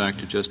I go back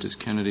to Justice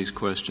Kennedy's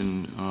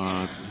question?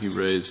 He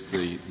raised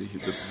the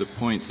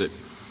point that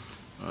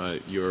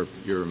you're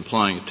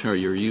implying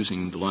you're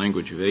using the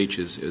language of H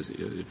as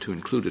to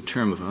include a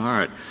term of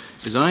art.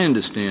 As I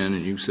understand,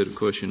 and you said, of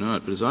course, you're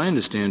not, but as I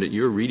understand it,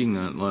 you're reading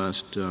that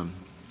last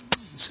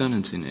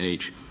sentence in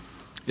H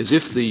as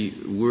if the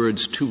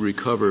words "to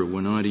recover"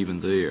 were not even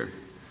there.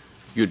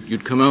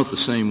 You'd come out the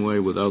same way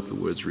without the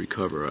words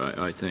 "recover,"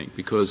 I think,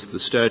 because the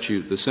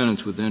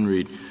sentence would then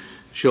read,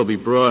 shall be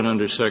brought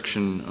under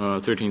Section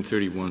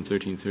 1331,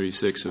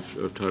 1336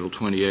 of Title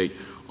 28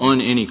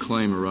 on any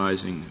claim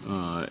arising,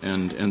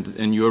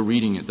 and you're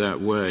reading it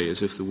that way,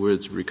 as if the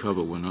words "to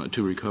recover" were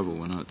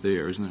not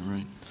there. Isn't that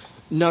right?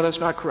 No, that's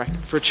not correct.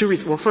 For two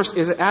reasons. Well, first,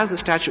 as the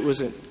statute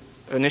was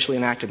initially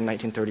enacted in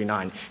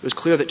 1939, it was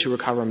clear that to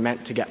recover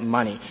meant to get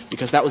money,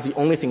 because that was the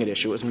only thing at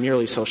issue. It was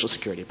merely Social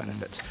Security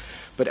benefits.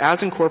 But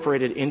as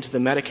incorporated into the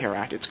Medicare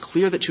Act, it's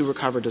clear that to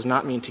recover does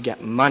not mean to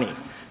get money,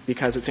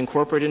 because it's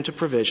incorporated into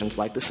provisions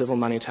like the civil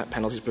money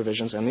penalties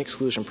provisions and the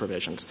exclusion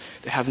provisions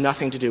that have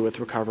nothing to do with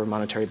recovery of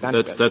monetary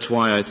benefits. That's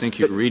why I think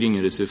you're reading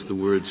it as if the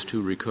words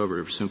 "to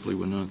recover" simply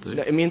were not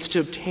there. It means to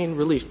obtain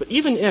relief. But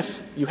even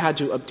if you had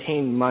to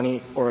obtain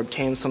money or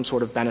obtain some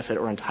sort of benefit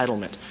or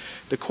entitlement,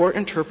 the Court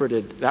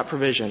interpreted that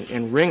provision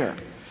in Ringer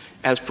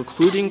as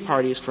precluding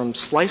parties from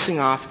slicing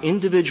off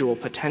individual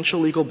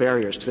potential legal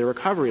barriers to the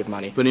recovery of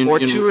money. But in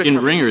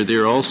Ringer,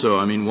 there also,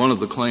 one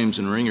of the claims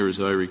in Ringer, as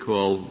I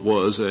recall,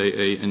 was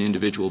an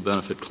individual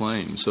benefit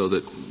claim, so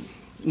that...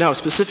 No,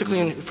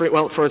 specifically,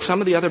 for some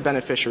of the other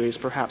beneficiaries,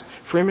 perhaps,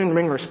 Freeman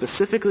Ringer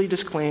specifically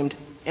disclaimed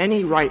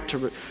any right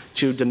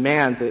to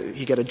demand that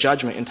he get a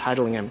judgment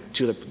entitling him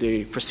to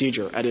the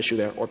procedure at issue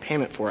there or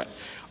payment for it.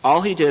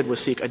 All he did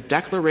was seek a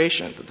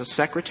declaration that the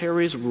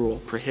Secretary's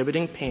rule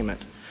prohibiting payment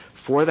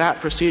for that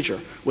procedure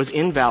was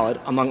invalid,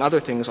 among other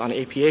things, on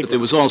APA grounds. But there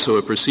was also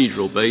a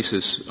procedural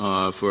basis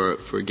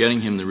for getting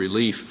him the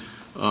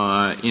relief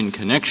in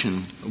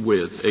connection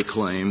with a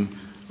claim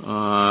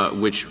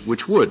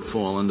which would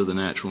fall under the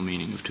natural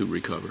meaning of "to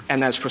recover."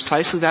 And that's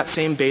precisely that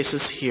same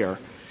basis here.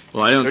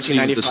 Well, I don't see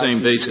the same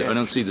basis. I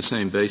don't see the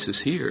same basis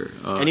here.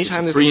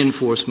 Anytime it's a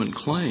pre-enforcement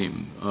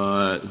claim.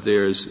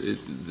 There's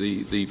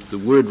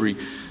the word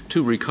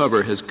 "to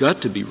recover" has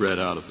got to be read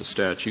out of the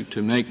statute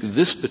to make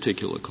this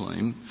particular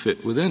claim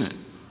fit within it.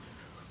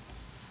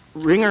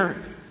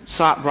 Ringer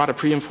brought a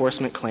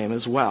pre-enforcement claim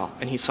as well,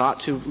 and he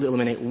sought to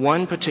eliminate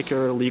one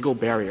particular legal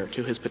barrier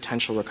to his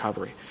potential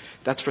recovery.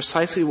 That's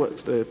precisely what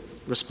the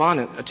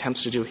respondent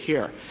attempts to do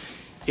here.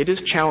 It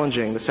is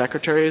challenging the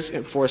Secretary's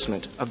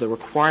enforcement of the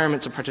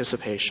requirements of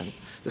participation.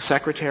 The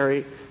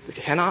Secretary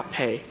cannot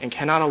pay and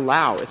cannot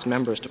allow its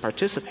members to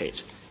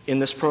participate in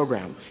this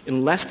program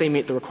unless they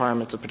meet the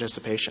requirements of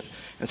participation.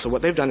 And so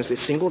what they've done is they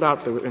singled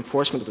out the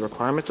enforcement of the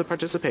requirements of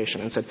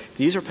participation and said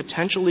these are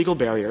potential legal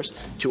barriers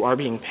to our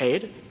being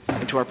paid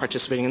and to our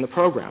participating in the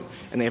program.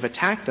 And they have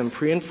attacked them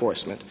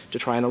pre-enforcement to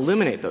try and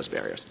eliminate those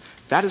barriers.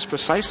 That is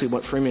precisely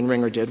what Freeman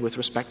Ringer did with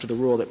respect to the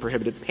rule that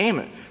prohibited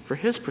payment for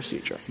his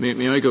procedure.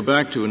 May I go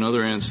back to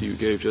another answer you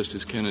gave,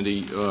 Justice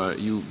Kennedy?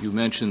 You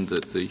mentioned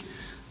that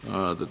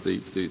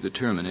the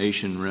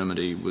termination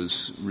remedy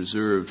was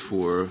reserved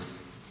for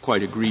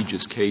quite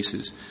egregious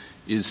cases.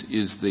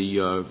 Is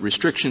the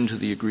restriction to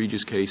the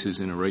egregious cases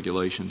in a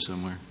regulation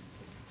somewhere?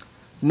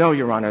 No,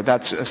 Your Honor.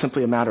 That's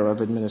simply a matter of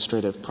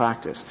administrative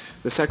practice.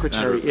 The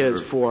Secretary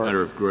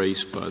matter of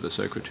grace by the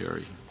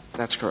Secretary.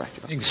 That's correct.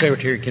 I think the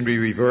Secretary can be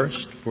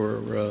reversed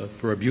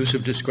for abuse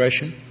of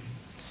discretion?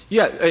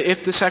 Yeah,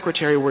 if the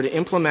Secretary were to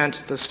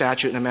implement the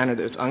statute in a manner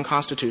that is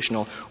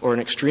unconstitutional or an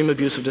extreme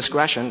abuse of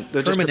discretion,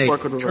 the district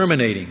court could reverse.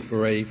 Terminating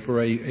for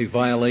a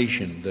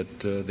violation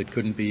that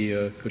couldn't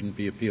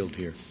be appealed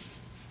here.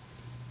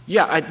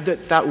 Yeah,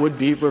 that would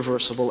be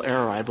reversible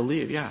error, I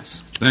believe,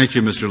 yes. Thank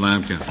you, Mr.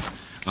 Lamkin.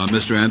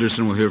 Mr.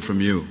 Anderson, we'll hear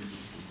from you.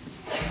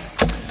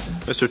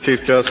 Mr.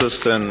 Chief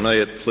Justice, and may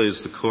it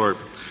please the Court,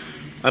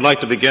 I'd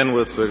like to begin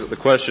with the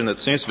question that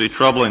seems to be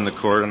troubling the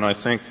Court, and I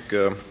think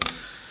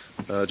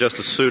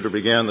Justice Souter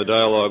began the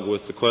dialogue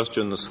with the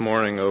question this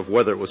morning of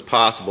whether it was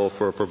possible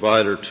for a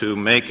provider to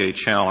make a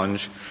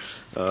challenge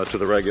to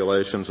the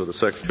regulations of the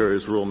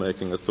Secretary's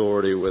rulemaking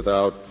authority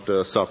without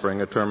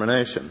suffering a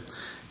termination.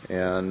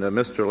 And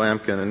Mr.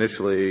 Lamkin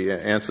initially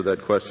answered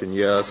that question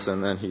yes,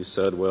 and then he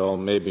said, well,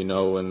 maybe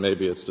no, and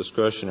maybe it's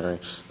discretionary.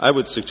 I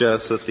would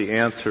suggest that the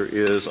answer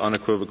is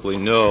unequivocally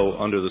no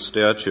under the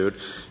statute.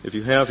 If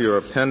you have your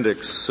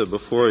appendix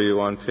before you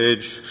on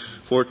page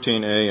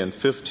 14A and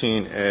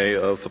 15A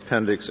of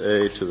Appendix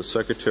A to the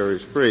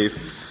Secretary's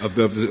brief. Of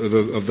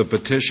the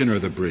petition or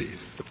the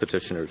brief? The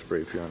petitioner's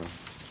brief, Your Honor.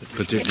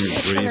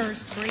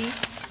 Petitioner's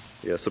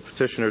brief? Yes, the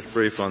petitioner's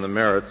brief on the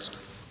merits.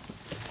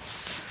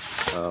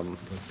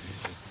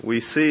 We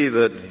see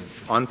that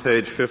on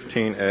page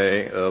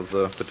 15A of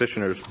the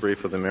petitioner's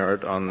brief of the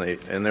merit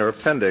in their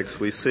appendix,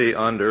 we see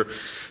under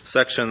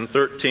section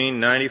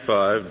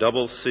 1395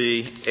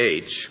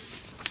 CCH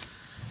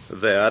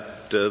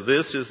that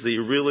this is the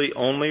really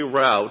only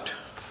route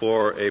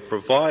for a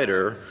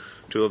provider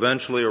to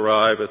eventually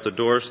arrive at the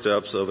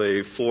doorsteps of a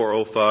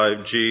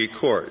 405G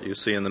court. You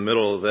see in the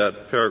middle of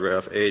that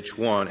paragraph,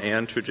 H1,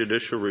 and to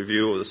judicial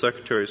review of the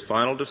Secretary's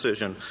final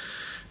decision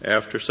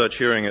after such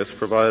hearing is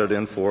provided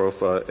in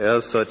 405,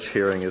 as such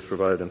hearing is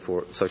provided in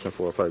section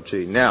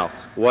 405G. Now,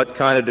 what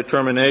kind of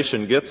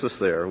determination gets us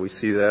there? We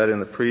see that in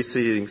the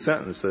preceding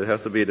sentence. It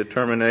has to be a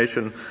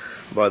determination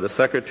by the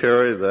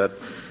Secretary that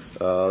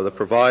the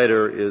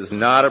provider is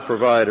not a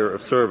provider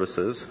of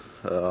services,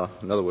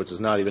 in other words, is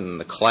not even in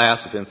the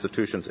class of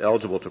institutions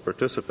eligible to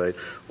participate,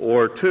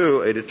 or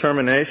two, a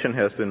determination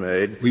has been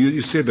made. Well,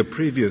 you said the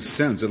previous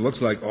sentence. It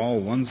looks like all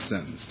one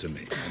sentence to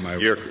me. Am I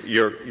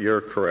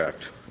You're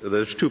correct.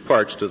 There's two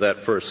parts to that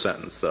first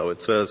sentence, though.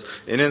 It says,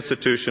 an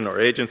institution or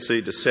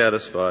agency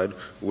dissatisfied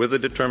with a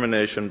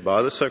determination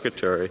by the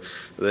Secretary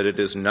that it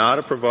is not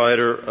a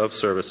provider of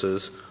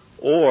services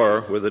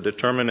or with a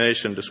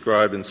determination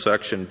described in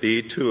section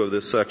B2 of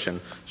this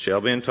section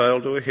shall be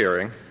entitled to a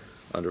hearing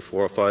under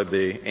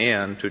 405B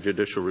and to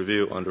judicial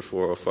review under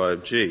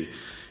 405G.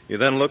 You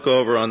then look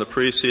over on the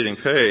preceding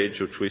page,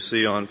 which we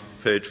see on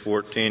page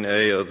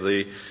 14A of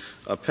the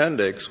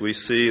appendix, we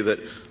see that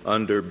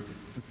under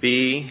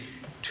B2,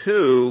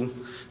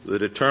 the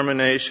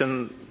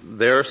determination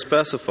there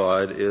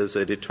specified is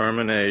a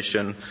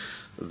determination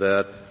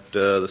that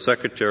the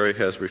Secretary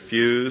has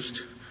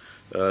refused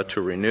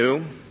to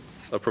renew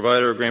a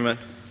provider agreement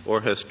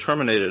or has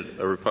terminated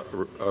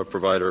a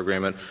provider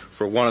agreement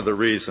for one of the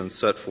reasons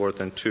set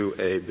forth in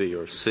 2A, B,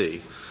 or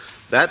C.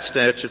 That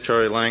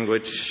statutory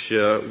language,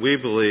 we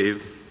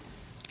believe,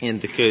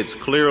 indicates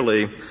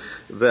clearly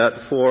that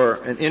for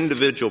an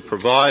individual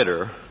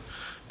provider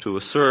to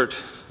assert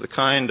the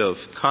kind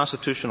of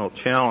constitutional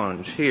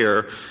challenge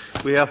here,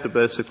 we have to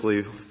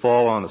basically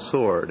fall on a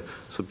sword,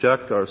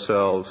 subject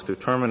ourselves to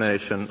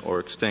termination or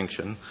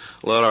extinction,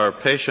 let our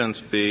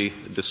patients be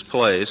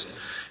displaced,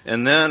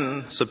 and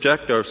then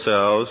subject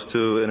ourselves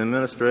to an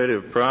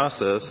administrative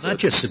process. Not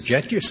just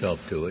subject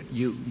yourself to it.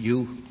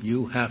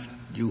 You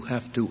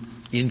have to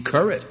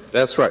incur it.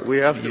 That's right. We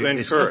have to incur it.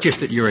 It's not just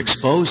that you're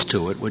exposed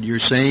to it. What you're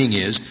saying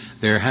is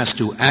there has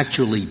to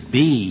actually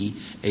be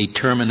a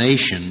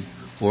termination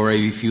or a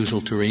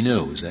refusal to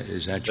renew. Is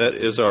that That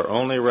is our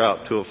only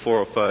route to a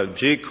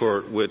 405G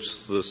court,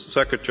 which the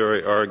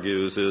Secretary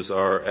argues is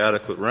our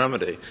adequate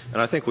remedy.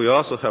 And I think we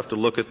also have to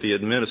look at the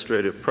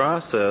administrative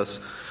process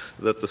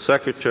that the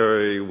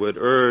Secretary would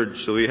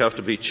urge that we have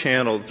to be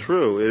channeled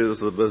through. It's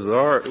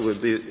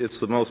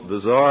the most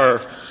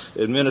bizarre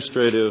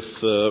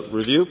administrative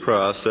review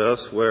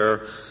process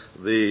where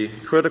the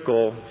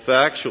critical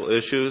factual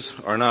issues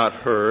are not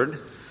heard,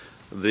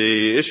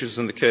 the issues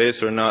in the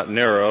case are not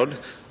narrowed,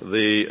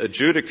 the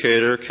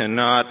adjudicator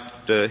cannot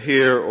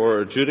hear or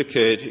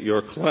adjudicate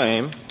your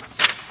claim,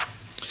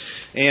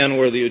 and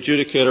where the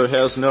adjudicator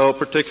has no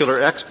particular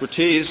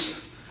expertise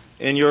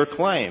in your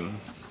claim.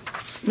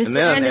 Mr.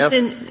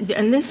 Anderson,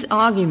 in this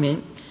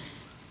argument,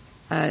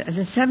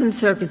 the Seventh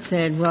Circuit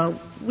said, well,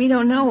 we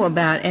don't know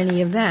about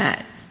any of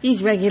that.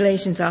 These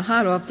regulations are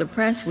hot off the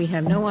press. We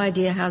have no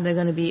idea how they're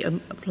going to be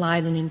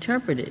applied and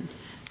interpreted.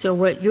 So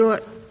what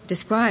you're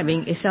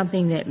describing is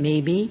something that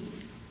may be,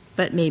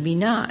 but maybe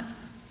not.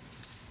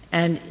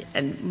 And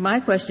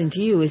my question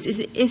to you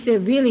is there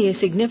really a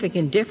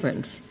significant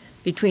difference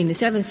between the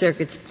Seventh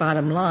Circuit's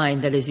bottom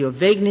line, that is your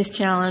vagueness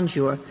challenge,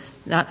 your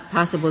not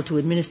possible to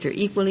administer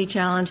equally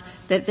challenge,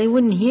 that they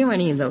wouldn't hear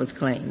any of those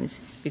claims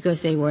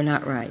because they were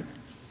not right?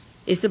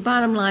 Is the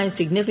bottom line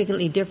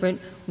significantly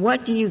different?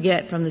 What do you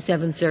get from the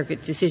Seventh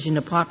Circuit decision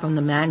apart from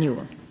the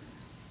manual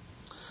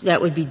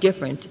that would be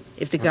different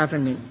if the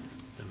government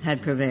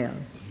had prevailed?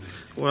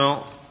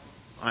 Well,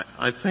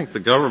 I think the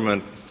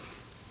government's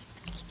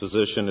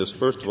position is,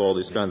 first of all,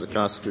 these kinds of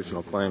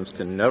constitutional claims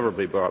can never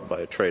be brought by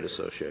a trade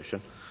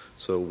association.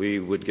 So we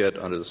would get,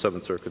 under the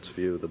Seventh Circuit's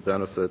view, the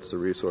benefits, the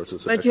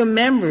resources. But your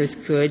members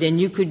could, and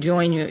you could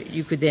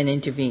you could then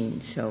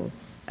intervene. So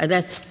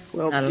that's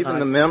well,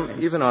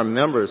 even our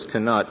members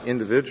cannot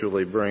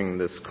individually bring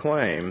this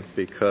claim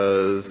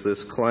because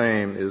this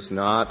claim is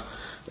not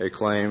a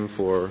claim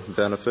for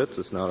benefits.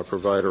 It's not a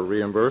provider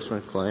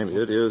reimbursement claim.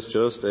 It is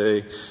just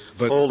a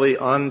wholly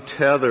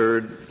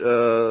untethered.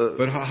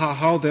 But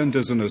how then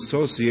does an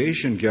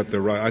association get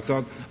the right? I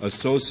thought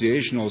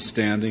associational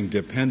standing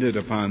depended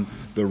upon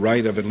the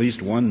right of at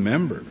least one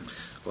member.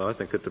 Well, I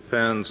think it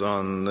depends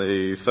on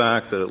the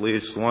fact that at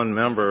least one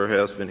member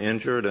has been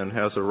injured and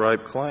has a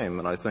ripe claim.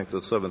 And I think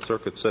the Seventh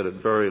Circuit said at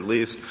very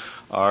least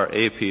our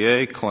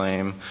APA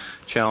claim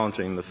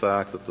challenging the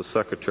fact that the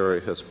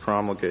Secretary has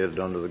promulgated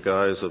under the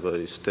guise of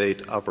a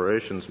state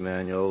operations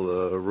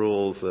manual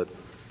rules that.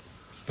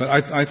 But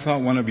I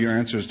thought one of your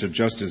answers to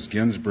Justice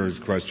Ginsburg's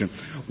question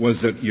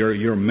was that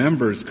your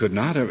members could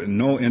not have,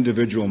 no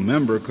individual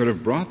member could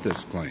have brought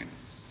this claim.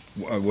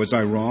 Was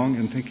I wrong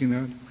in thinking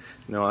that?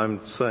 No,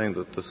 I'm saying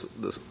that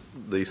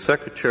the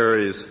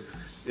Secretary's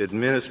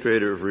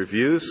administrative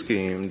review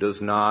scheme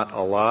does not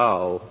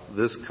allow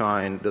this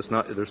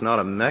there's not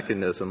a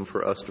mechanism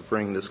for us to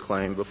bring this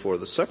claim before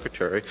the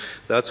Secretary.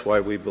 That's why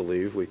we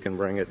believe we can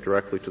bring it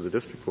directly to the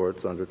district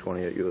courts under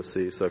 28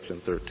 U.S.C. Section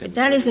 13. But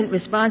that isn't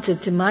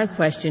responsive to my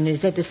question,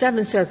 is that the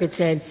Seventh Circuit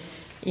said,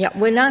 yeah,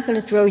 we're not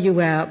going to throw you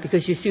out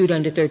because you sued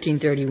under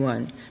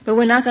 1331. But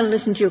we're not going to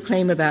listen to your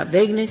claim about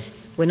vagueness.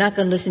 We're not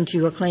going to listen to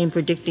your claim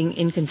predicting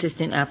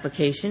inconsistent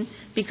application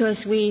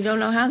because we don't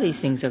know how these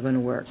things are going to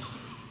work.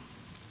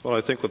 Well,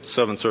 I think what the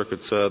Seventh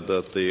Circuit said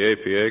that the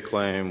APA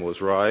claim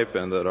was ripe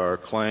and that our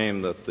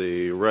claim that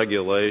the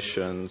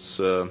regulations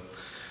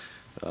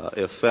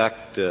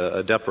affect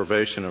a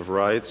deprivation of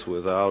rights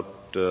without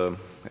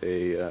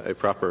a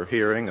proper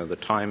hearing of the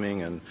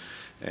timing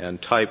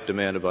and type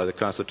demanded by the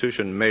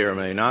Constitution may or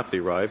may not be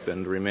ripe,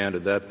 and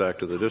remanded that back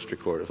to the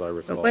district court, if I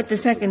recall. But what the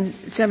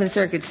Seventh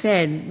Circuit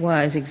said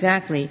was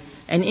exactly,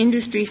 an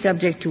industry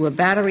subject to a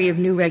battery of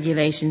new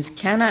regulations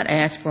cannot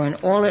ask for an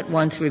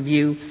all-at-once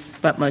review,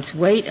 but must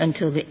wait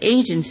until the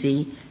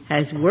agency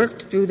has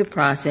worked through the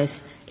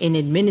process in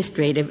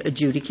administrative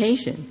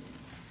adjudication.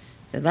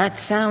 Now, that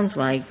sounds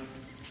like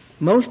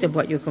most of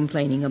what you're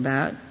complaining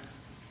about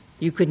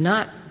you could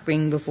not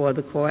bring before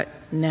the court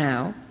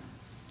now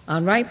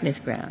on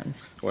ripeness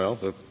grounds. Well,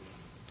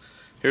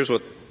 here's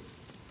what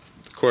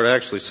the court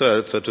actually said.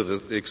 It said to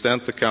the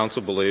extent the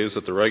counsel believes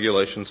that the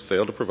regulations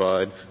fail to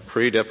provide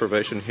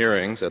pre-deprivation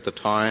hearings at the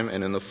time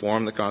and in the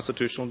form the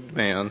Constitution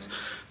demands,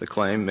 the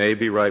claim may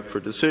be ripe for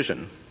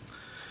decision.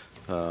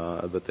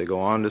 But they go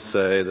on to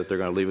say that they're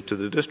going to leave it to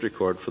the district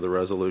court for the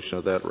resolution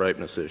of that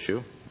ripeness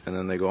issue. And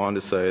then they go on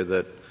to say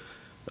that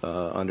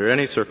under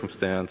any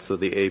circumstance,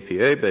 the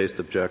APA-based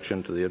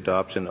objection to the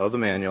adoption of the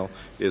manual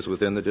is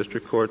within the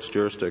district court's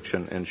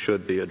jurisdiction and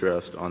should be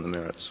addressed on the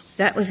merits.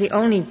 That was the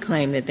only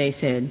claim that they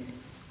said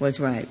was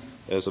right.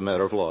 As a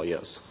matter of law,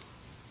 yes.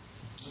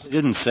 They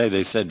didn't say,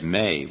 they said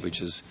may,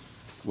 which is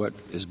what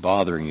is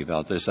bothering you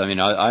about this. I mean,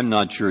 I'm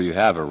not sure you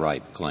have a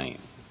ripe claim.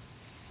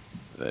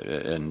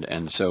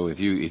 And so if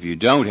you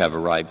don't have a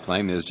ripe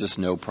claim, there's just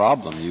no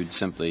problem. You'd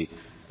simply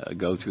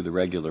go through the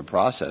regular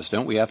process.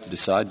 Don't we have to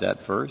decide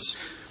that first?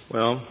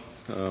 Well,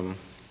 what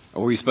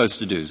are we supposed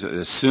to do? So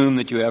assume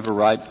that you have a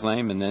ripe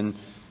claim and then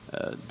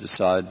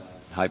decide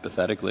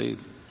hypothetically?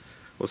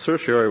 Well,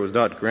 certiorari was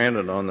not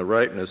granted on the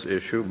ripeness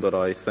issue, but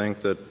I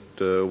think that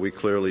we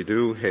clearly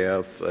do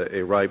have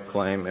a ripe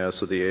claim as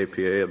to the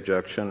APA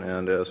objection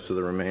and as to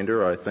the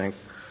remainder. I think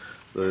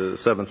the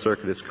Seventh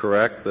Circuit is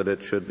correct that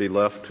it should be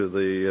left to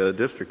the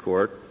district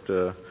court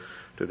to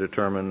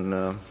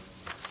determine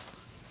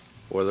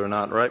whether or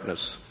not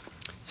ripeness.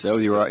 So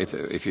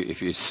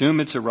if you assume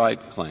it's a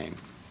ripe claim,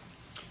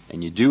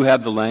 and you do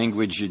have the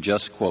language you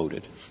just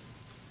quoted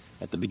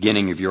at the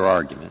beginning of your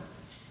argument,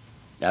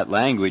 that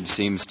language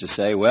seems to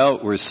say, well,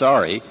 we're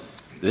sorry,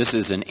 this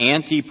is an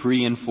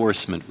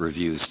anti-pre-enforcement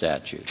review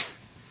statute.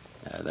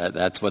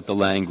 That's what the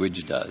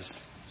language does.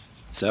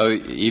 So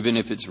even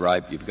if it's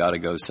ripe, you've got to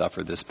go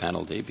suffer this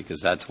penalty because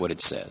that's what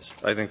it says.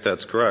 I think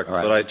that's correct. All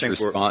right. But I think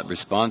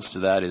response to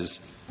that is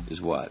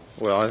what?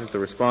 Well, I think the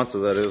response to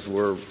that is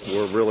we're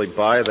really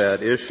by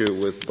that issue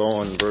with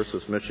Bowen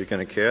versus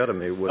Michigan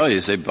Academy.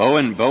 You say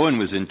Bowen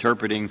was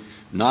interpreting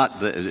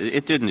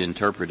it didn't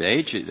interpret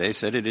H. They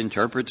said it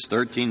interprets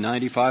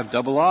 1395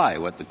 II.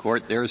 What the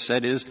court there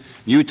said is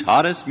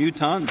mutatis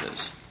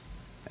mutandis.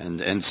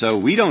 And so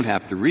we don't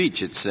have to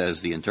reach, it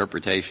says, the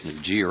interpretation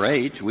of G or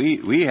H.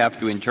 We have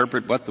to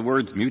interpret what the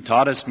words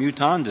mutatis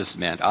mutandis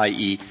meant,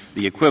 i.e.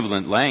 the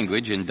equivalent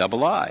language in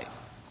II.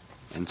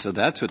 And so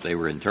that's what they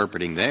were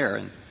interpreting there.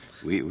 And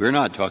we're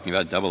not talking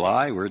about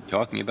II, we're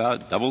talking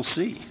about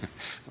C.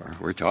 Or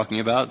we're talking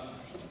about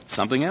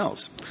something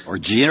else, or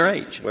G or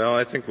H. Well,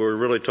 I think we're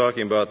really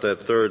talking about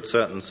that third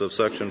sentence of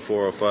Section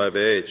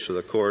 405H.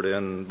 The court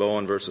in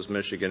Bowen versus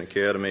Michigan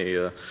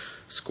Academy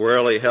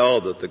squarely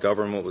held that the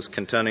government was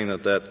contending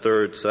that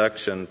third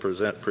section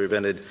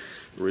prevented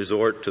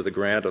resort to the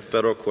grant of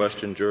federal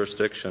question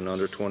jurisdiction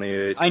under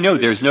 28. I know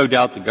there's no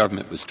doubt the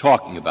government was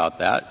talking about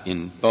that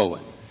in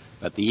Bowen.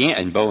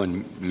 In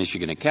Bowen,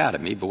 Michigan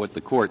Academy, but what the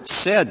court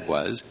said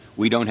was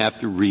we don't have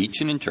to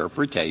reach an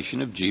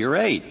interpretation of G or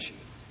H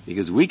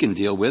because we can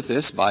deal with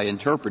this by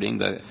interpreting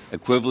the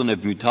equivalent of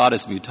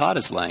mutatis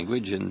mutandis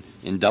language in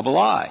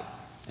II.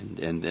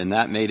 And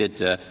that made it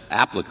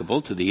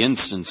applicable to the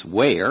instance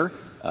where,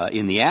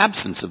 in the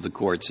absence of the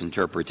court's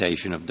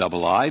interpretation of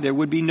II, there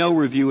would be no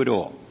review at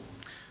all.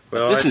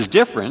 Well, this is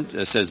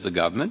different, says the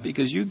government,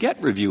 because you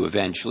get review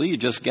eventually. You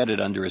just get it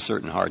under a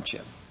certain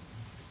hardship.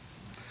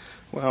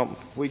 Well,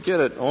 we get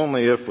it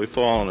only if we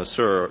fall on a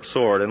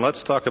sword. And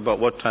let's talk about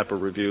what type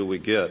of review we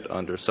get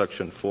under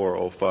Section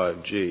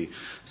 405G.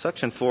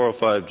 Section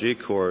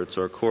 405G courts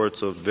are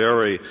courts of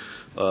very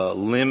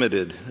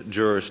limited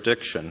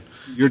jurisdiction.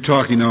 You're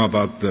talking now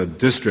about the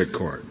district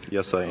court.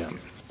 Yes, I am.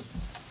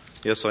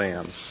 Yes, I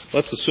am.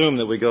 Let's assume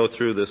that we go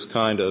through this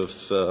kind of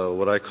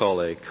what I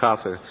call a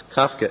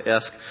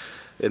Kafkaesque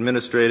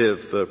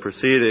administrative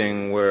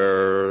proceeding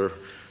where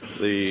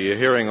the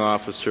hearing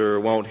officer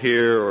won't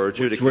hear or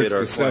adjudicate our claim.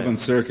 The Seventh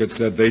Circuit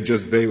said they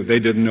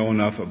didn't know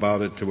enough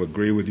about it to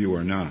agree with you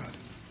or not.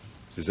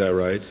 Is that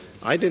right?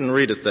 I didn't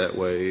read it that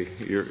way.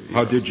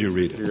 How did you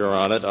read it? You're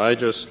on it. I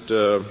just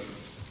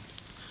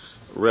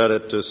read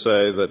it to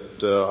say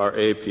that our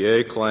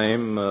APA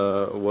claim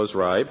was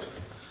ripe,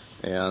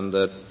 and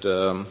that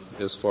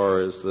as far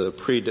as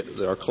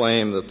our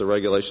claim that the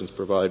regulations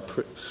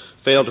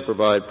fail to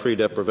provide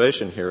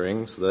pre-deprivation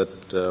hearings,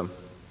 that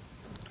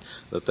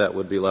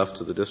would be left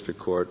to the district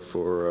court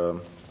for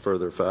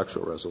further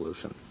factual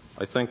resolution.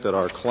 I think that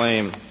our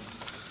claim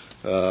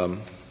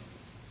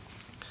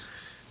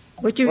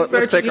what you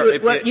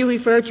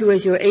referred to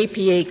as your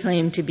APA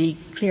claim, to be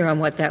clear on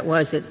what that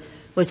was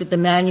that the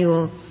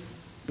manual,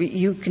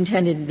 you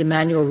contended the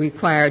manual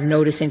required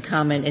notice and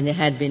comment, and there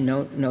had been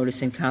no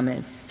notice and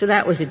comment. So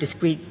that was a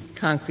discrete,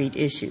 concrete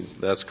issue.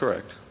 That's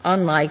correct.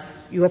 Unlike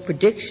your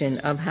prediction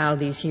of how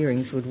these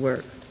hearings would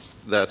work.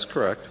 That's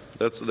correct.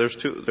 There's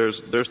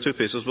two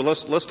pieces.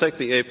 But let's take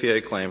the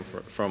APA claim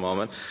for a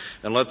moment,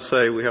 and let's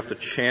say we have to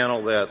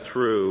channel that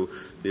through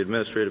the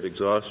administrative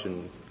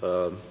exhaustion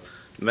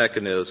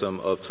mechanism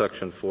of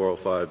Section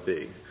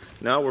 405B.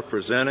 Now we're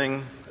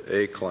presenting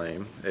a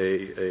claim,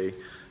 an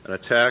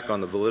attack on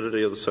the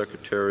validity of the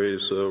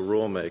Secretary's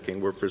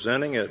rulemaking. We're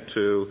presenting it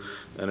to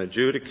an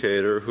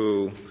adjudicator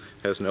who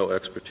has no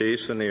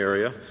expertise in the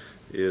area,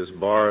 is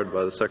barred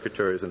by the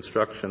Secretary's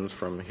instructions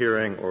from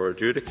hearing or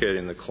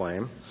adjudicating the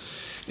claim.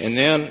 And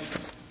then,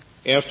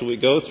 after we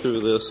go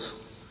through this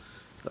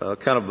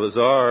kind of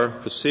bizarre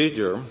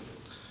procedure,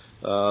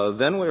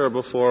 then we are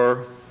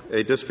before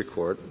a district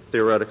court,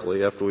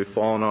 theoretically, after we've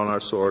fallen on our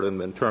sword and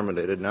been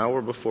terminated. Now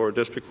we're before a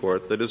district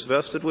court that is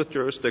vested with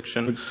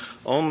jurisdiction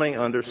only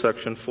under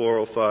Section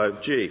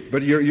 405G.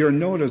 But your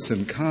notice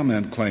and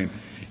comment claim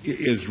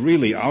is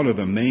really out of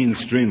the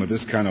mainstream of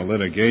this kind of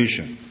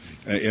litigation.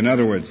 In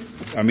other words,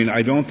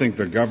 I don't think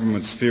the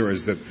government's fear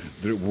is that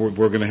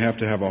we're going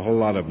to have a whole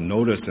lot of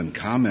notice and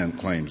comment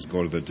claims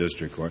go to the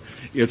district court.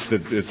 It's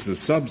the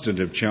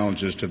substantive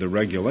challenges to the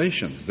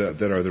regulations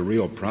that are the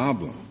real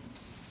problem.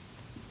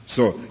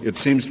 So it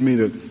seems to me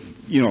that,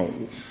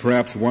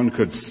 perhaps one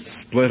could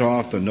split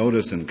off the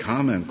notice and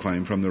comment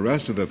claim from the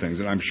rest of the things,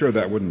 and I'm sure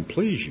that wouldn't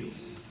please you.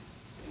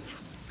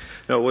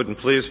 No, it wouldn't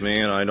please me,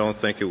 and I don't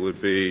think it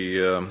would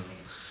be.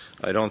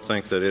 I don't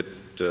think that it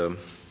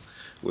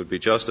would be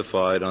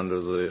justified under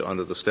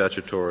the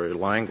statutory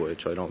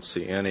language. I don't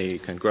see any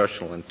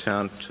congressional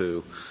intent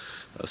to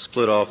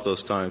split off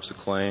those types of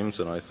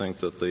claims, and I think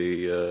that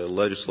the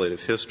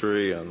legislative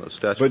history and the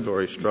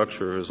statutory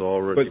structure has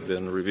already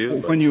been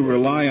reviewed. When you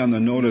rely on the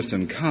notice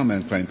and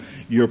comment claim,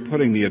 you're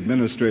putting the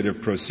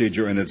administrative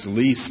procedure in its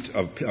least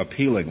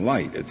appealing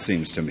light, it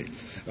seems to me.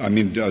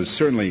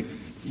 Certainly,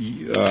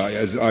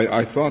 as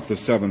I thought the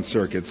Seventh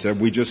Circuit said,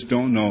 we just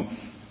don't know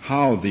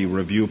how the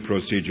review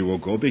procedure will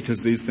go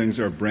because these things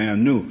are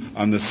brand new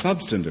on the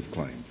substantive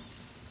claims.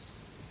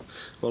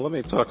 Well, let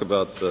me talk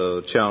about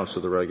the challenge to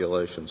the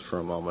regulations for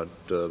a moment,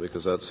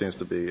 because that seems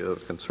to be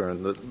of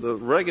concern. The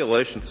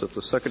regulations that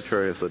the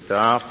Secretary has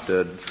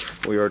adopted,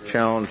 we are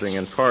challenging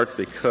in part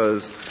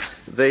because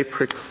they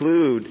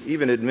preclude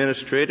even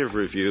administrative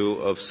review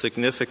of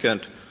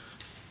significant,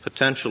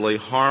 potentially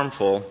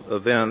harmful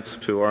events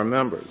to our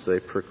members. They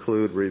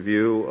preclude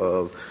review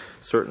of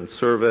certain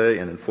survey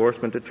and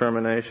enforcement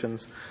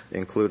determinations,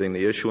 including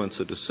the issuance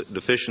of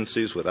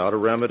deficiencies without a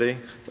remedy.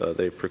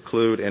 They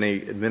preclude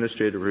any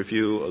administrative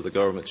review of the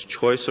government's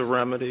choice of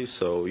remedy.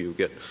 So you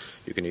can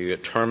either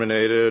get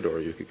terminated, or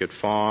you could get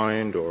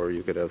fined, or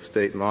you could have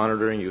state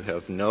monitoring. You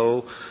have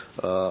no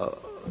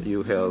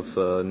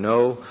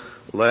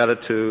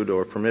latitude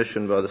or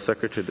permission by the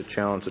Secretary to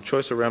challenge the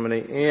choice of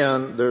remedy,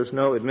 and there's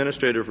no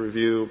administrative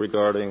review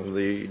regarding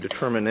the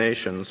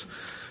determinations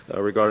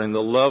regarding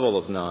the level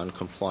of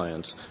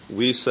noncompliance.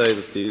 We say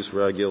that these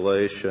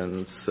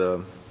regulations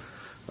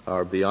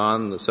are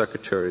beyond the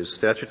Secretary's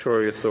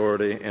statutory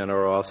authority and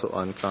are also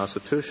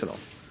unconstitutional.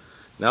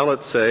 Now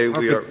let's say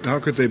How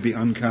could they be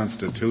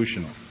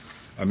unconstitutional?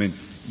 I mean,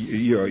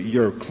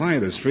 your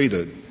client is free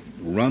to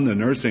run the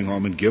nursing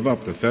home and give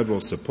up the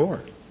federal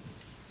support.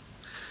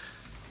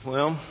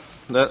 Well,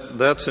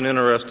 that's an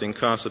interesting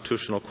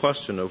constitutional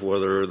question of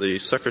whether the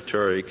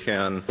Secretary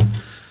can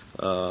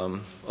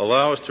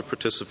allow us to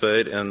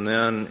participate and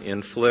then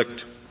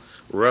inflict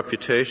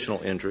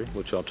reputational injury,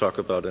 which I'll talk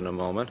about in a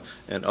moment,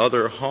 and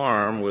other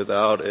harm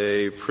without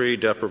a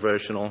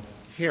pre-deprivational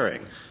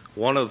hearing.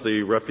 One of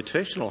the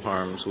reputational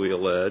harms we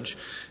allege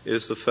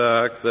is the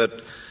fact that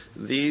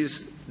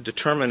these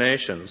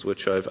determinations,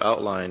 which I've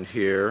outlined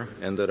here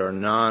and that are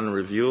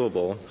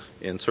non-reviewable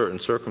in certain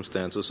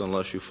circumstances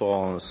unless you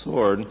fall on the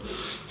sword,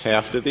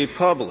 have to be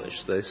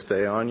published. They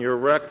stay on your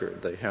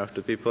record. They have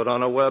to be put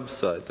on a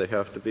website. They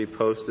have to be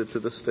posted to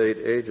the state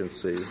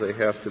agencies. They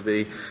have to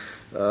be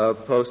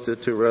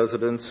posted to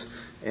residents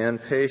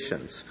and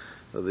patients.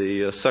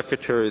 The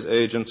Secretary's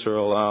agents are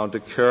allowed to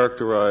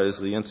characterize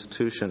the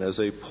institution as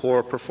a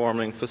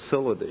poor-performing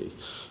facility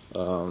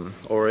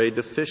or a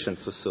deficient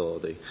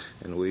facility.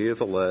 And we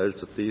have alleged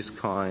that these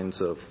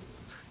kinds of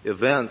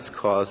events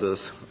cause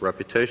us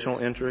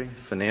reputational injury,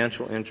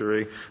 financial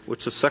injury,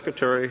 which the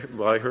Secretary,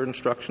 by her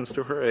instructions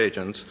to her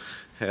agents,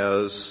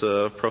 has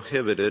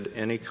prohibited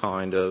any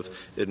kind of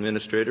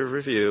administrative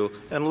review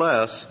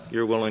unless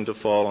you're willing to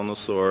fall on the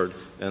sword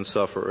and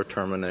suffer a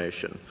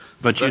termination.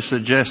 But you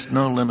suggest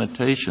no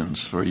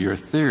limitations for your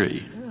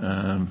theory.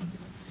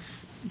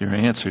 Your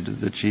answer to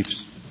the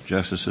Chief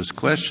Justice's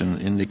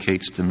question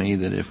indicates to me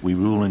that if we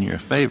rule in your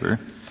favor,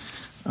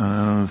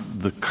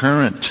 the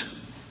current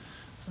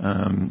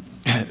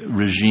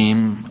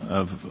regime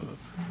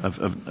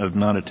of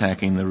not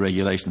attacking the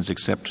regulations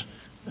except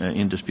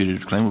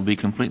indisputed claim will be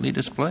completely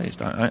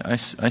displaced. I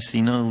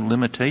see no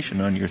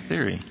limitation on your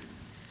theory.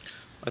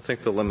 I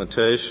think the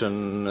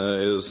limitation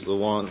is the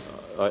one,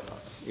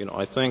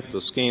 I think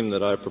the scheme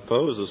that I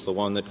propose is the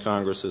one that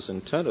Congress has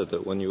intended,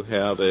 that when you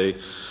have a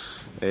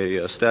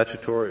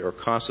statutory or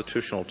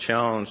constitutional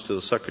challenge to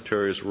the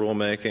Secretary's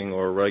rulemaking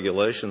or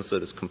regulations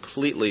that is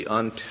completely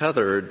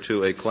untethered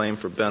to a claim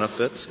for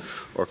benefits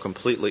or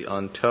completely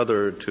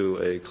untethered to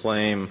a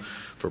claim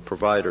for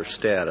provider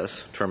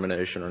status,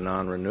 termination or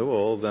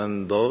non-renewal,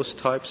 then those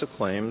types of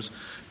claims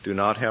do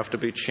not have to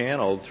be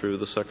channeled through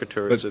the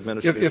Secretary's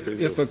administrative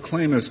review. If a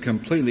claim is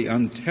completely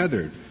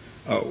untethered,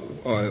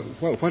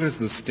 what is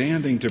the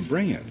standing to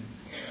bring it?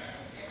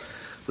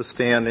 The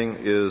standing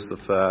is the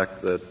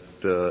fact that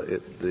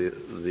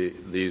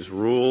these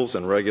rules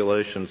and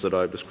regulations that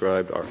I've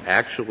described are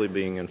actually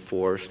being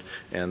enforced,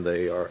 and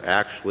they are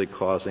actually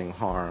causing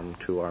harm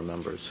to our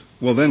members.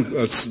 Well, then,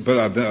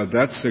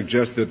 that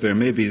suggests that there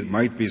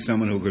might be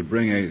someone who could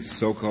bring a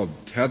so-called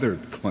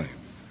tethered claim.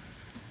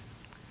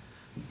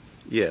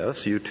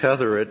 Yes, you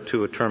tether it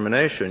to a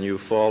termination. You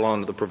fall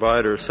on the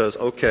provider says,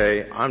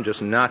 okay, I'm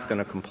just not going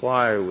to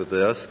comply with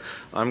this.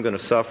 I'm going to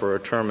suffer a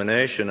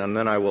termination, and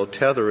then I will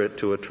tether it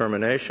to a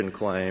termination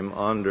claim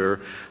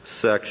under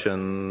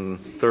Section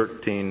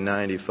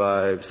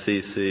 1395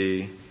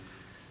 CC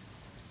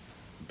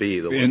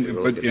B.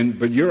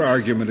 But your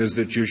argument is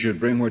that you should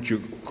bring what you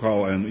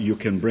call, and you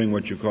can bring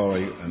what you call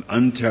an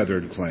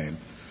untethered claim,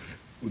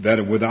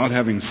 that without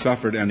having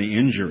suffered any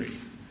injury.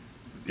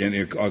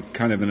 In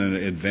kind of an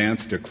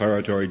advanced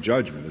declaratory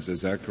judgment.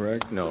 Is that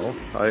correct? No.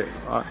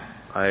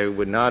 I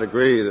would not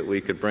agree that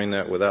we could bring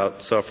that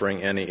without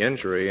suffering any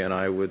injury, and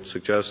I would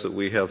suggest that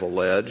we have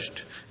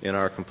alleged in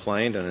our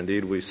complaint, and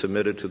indeed we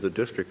submitted to the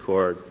district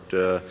court,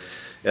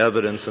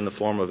 evidence in the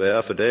form of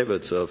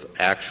affidavits of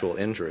actual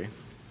injury.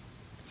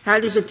 How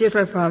does it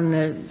differ from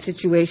the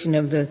situation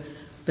of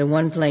the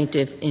one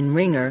plaintiff in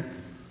Ringer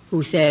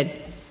who said,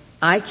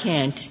 I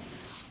can't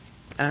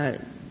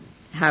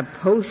have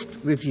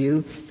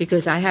post-review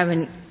because I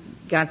haven't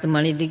got the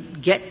money to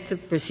get the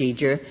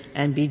procedure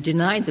and be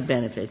denied the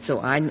benefit. So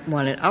I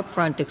want an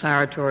upfront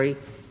declaratory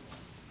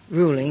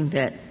ruling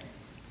that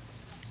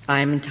I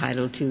am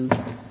entitled to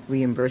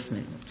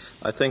reimbursement?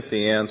 I think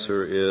the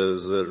answer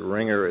is that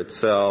Ringer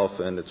itself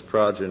and its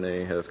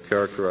progeny have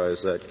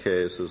characterized that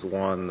case as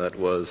one that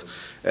was,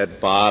 at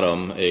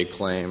bottom, a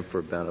claim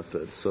for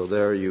benefits. So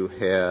there you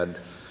had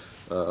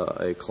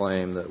a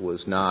claim that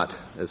was not,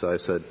 as I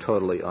said,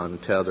 totally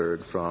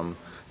untethered from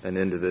an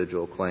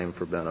individual claim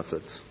for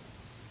benefits.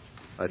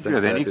 I think do you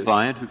have any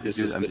client who could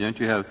do that? Don't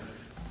you have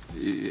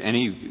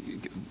any?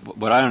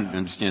 What I don't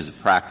understand as a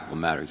practical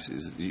matter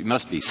is you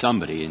must be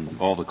somebody in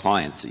all the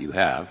clients that you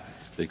have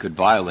that could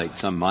violate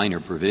some minor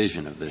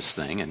provision of this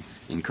thing and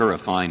incur a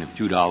fine of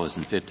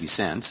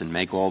 $2.50 and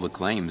make all the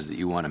claims that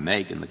you want to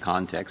make in the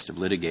context of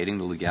litigating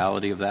the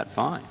legality of that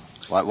fine.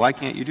 Why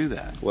can't you do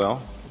that? Well,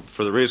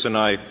 for the reason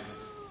I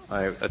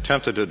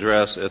attempted to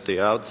address at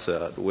the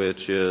outset,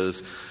 which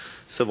is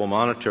civil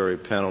monetary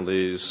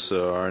penalties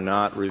are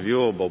not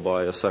reviewable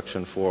by a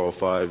Section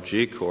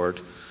 405G court.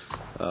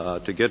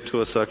 To get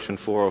to a Section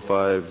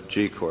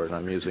 405G court, and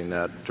I'm using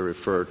that to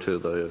refer to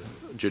the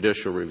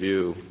judicial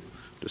review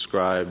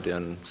described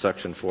in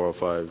Section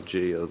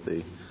 405G of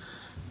the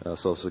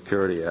Social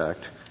Security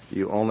Act,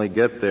 you only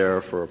get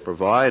there for a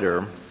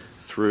provider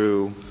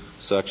through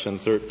Section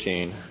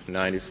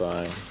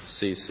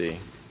 1395CCF.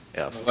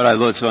 But I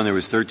looked, so there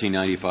was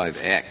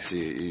 1395X.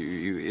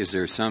 Is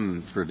there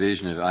some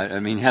provision of,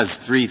 it has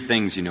three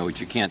things,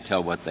 which you can't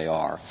tell what they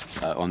are,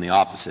 on the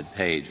opposite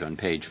page, on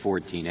page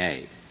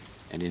 14A.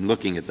 And in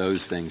looking at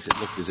those things, it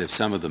looked as if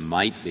some of them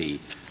might be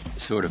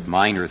sort of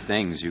minor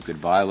things you could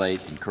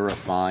violate, incur a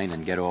fine,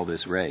 and get all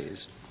this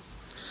raised.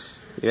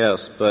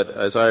 Yes, but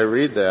as I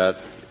read that,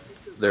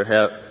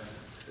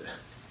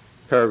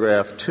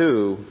 paragraph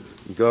 2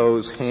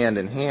 goes hand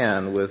in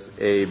hand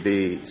with A,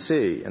 B,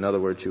 C. In other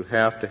words, you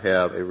have to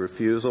have a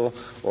refusal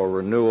or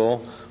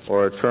renewal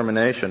or a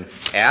termination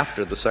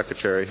after the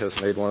Secretary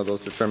has made one of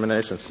those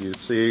determinations. You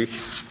see,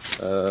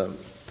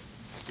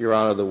 Your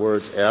Honor, the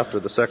words after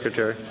the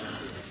Secretary?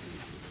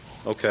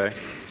 Okay.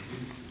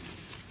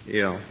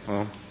 The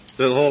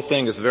whole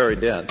thing is very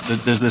dense.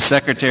 Does the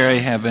Secretary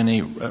have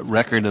any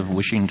record of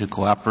wishing to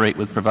cooperate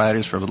with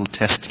providers for little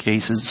test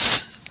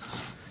cases?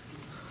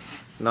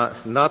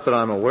 Not that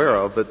I'm aware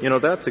of, but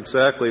that's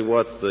exactly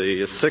what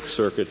the Sixth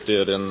Circuit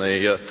did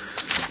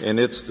in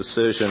its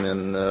decision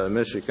in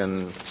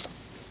Michigan,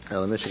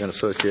 the Michigan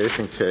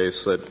Association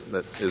case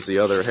that is the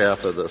other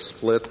half of the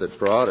split that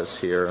brought us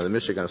here, the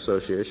Michigan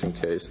Association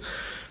case.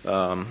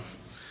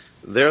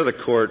 There the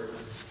court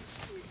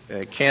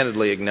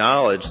candidly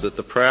acknowledged that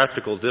the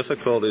practical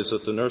difficulties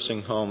that the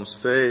nursing homes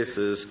face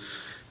is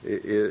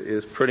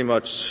pretty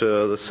much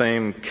the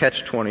same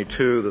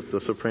catch-22 that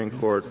the Supreme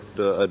Court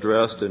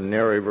addressed in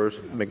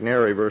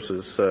McNary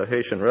versus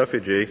Haitian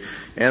refugee,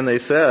 and they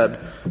said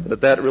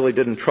that really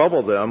didn't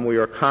trouble them. We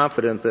are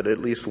confident that at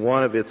least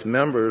one of its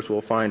members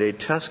will find a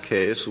test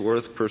case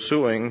worth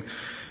pursuing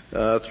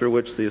through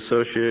which the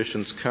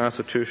association's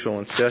constitutional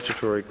and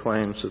statutory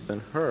claims have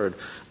been heard.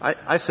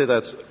 I say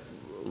that's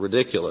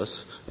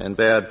ridiculous and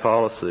bad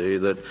policy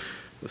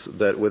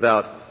that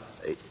without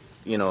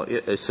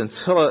a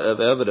scintilla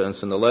of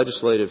evidence in the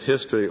legislative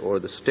history or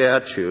the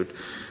statute,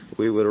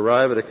 we would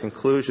arrive at a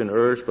conclusion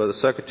urged by the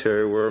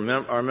Secretary where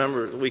our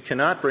members, we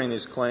cannot bring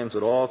these claims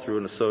at all through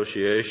an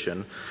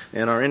association,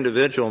 and our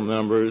individual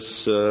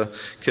members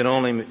can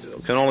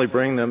only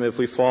bring them if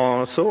we fall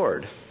on a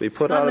sword. Be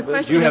put out of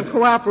business. The question of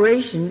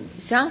cooperation,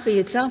 Salfie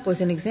itself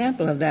was an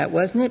example of that,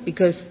 wasn't it?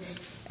 Because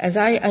as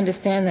I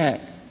understand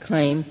that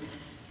claim,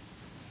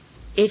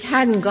 it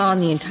hadn't gone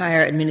the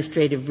entire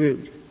administrative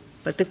route.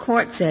 But the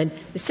court said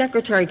the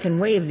Secretary can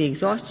waive the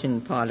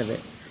exhaustion part of it.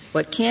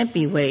 What can't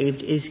be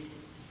waived is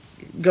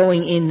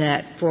going in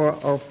that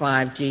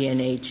 405G and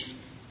H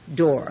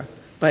door.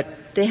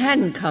 But they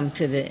hadn't come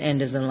to the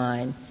end of the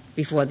line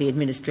before the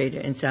administrator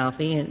in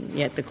Salfie, and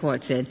yet the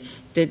court said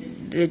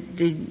that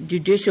the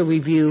judicial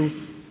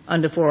review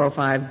under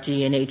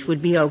 405G and H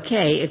would be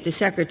okay if the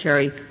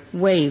Secretary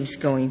waives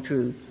going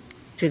through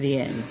to the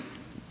end.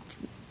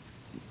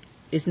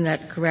 Isn't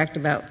that correct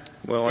about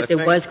that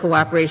there was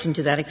cooperation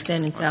to that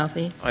extent in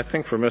Salfie? I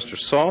think for Mr.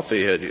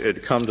 Salfie it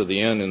had come to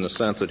the end in the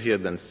sense that he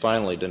had been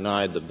finally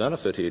denied the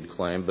benefit he had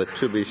claimed. But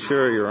to be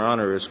sure, Your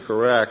Honor is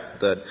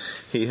correct that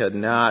he had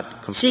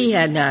not. She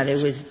had not.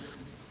 It was.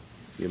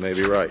 You may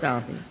be right.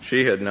 Salfie.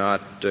 She had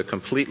not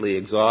completely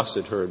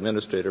exhausted her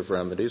administrative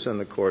remedies, and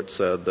the court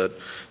said that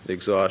the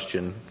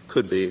exhaustion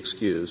could be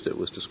excused. It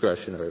was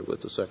discretionary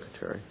with the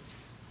Secretary.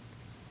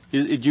 Do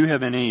you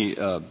have any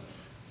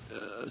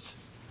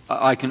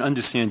I can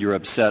understand you're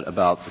upset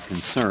about the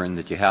concern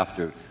that you have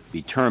to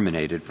be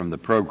terminated from the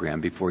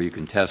program before you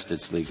can test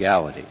its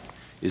legality.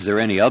 Is there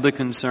any other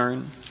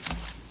concern?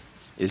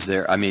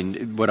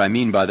 What I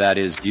mean by that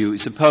is, do you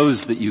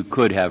suppose that you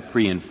could have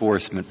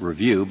pre-enforcement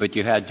review, but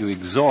you had to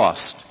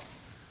exhaust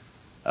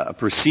a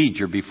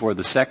procedure before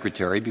the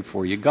Secretary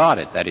before you got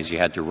it. That is, you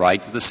had to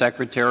write to the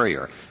Secretary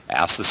or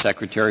ask the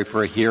Secretary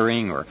for a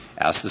hearing or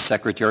ask the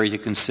Secretary to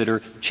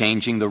consider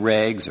changing the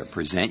regs or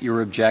present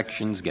your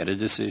objections, get a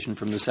decision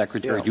from the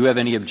Secretary. Yeah. Do you have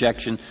any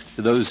objection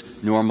to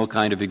those normal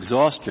kind of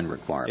exhaustion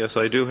requirements?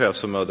 Yes, I do have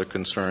some other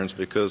concerns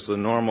because the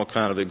normal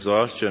kind of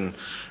exhaustion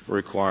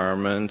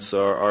requirements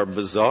are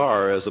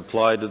bizarre as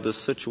applied to this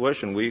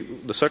situation.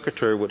 The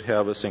Secretary would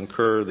have us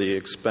incur the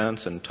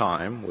expense and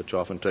time, which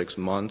often takes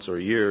months or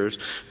years,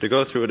 to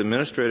go through an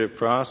administrative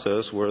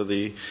process where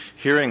the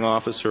hearing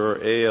officer or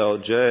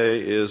ALJ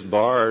is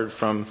barred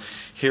from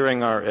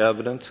hearing our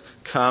evidence,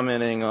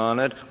 commenting on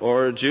it,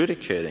 or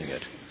adjudicating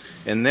it.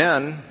 And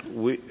then,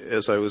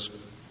 as I was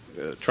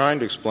trying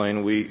to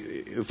explain,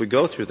 if we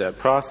go through that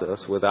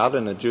process without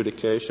an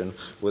adjudication,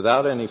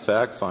 without any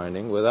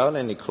fact-finding, without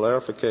any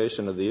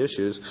clarification of the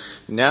issues,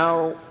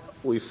 now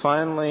we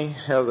finally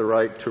have the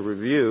right to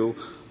review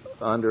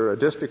under a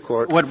district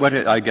court.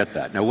 I get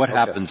that. Now, what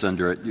happens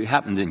it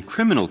happens in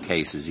criminal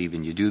cases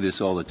even. You do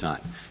this all the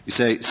time. You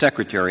say,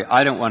 Secretary,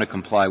 I don't want to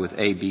comply with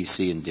A, B,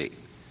 C, and D.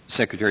 The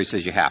Secretary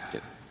says you have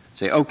to.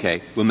 Say,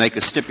 okay, we'll make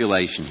a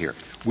stipulation here.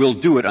 We'll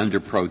do it under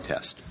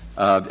protest.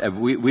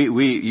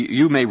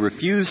 You may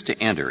refuse to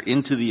enter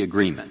into the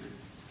agreement,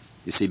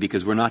 you see,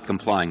 because we're not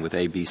complying with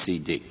A, B, C,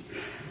 D.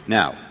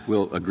 Now,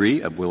 we'll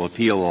agree, we'll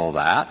appeal all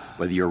that,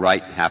 whether you're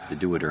right, have to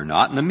do it or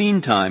not. In the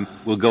meantime,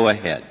 we'll go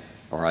ahead.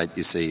 All right,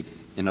 you see,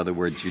 in other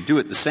words, you do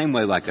it the same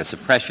way like a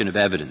suppression of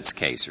evidence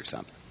case or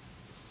something.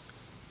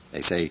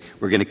 They say,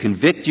 we're going to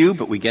convict you,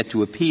 but we get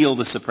to appeal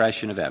the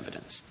suppression of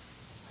evidence.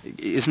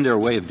 Isn't there a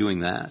way of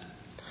doing that?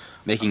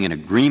 Making an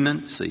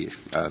agreement? So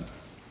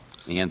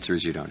the answer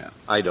is you don't know.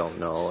 I don't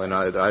know, and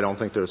I don't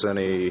think there's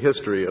any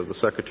history of the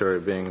Secretary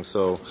being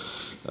so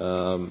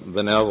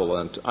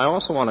benevolent. I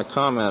also want to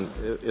comment,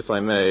 if I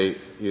may,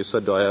 you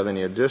said, do I have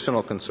any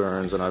additional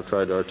concerns, and I've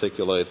tried to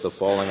articulate the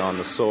falling on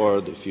the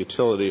sword, the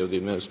futility of the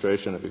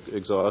administration of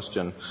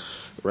exhaustion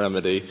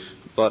remedy.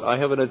 But I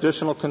have an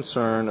additional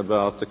concern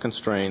about the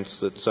constraints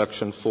that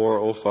Section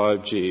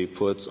 405G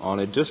puts on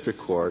a district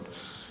court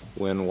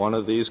when one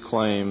of these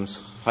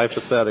claims,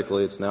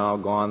 hypothetically, it's now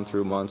gone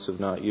through months, if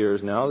not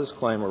years, now this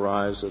claim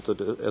arrives at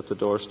the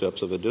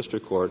doorsteps of a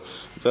district court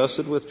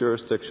vested with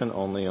jurisdiction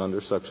only under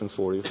Section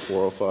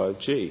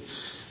 405G.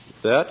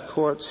 That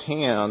court's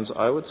hands,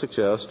 I would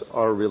suggest,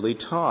 are really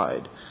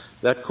tied.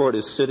 That court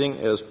is sitting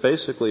as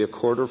basically a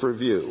court of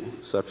review.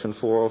 Section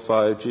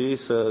 405G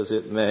says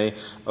it may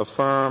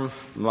affirm,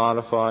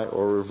 modify,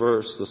 or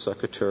reverse the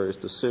Secretary's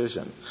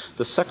decision.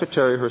 The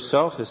Secretary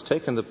herself has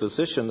taken the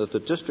position that the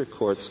district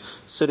courts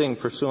sitting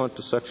pursuant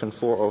to Section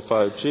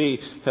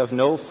 405G have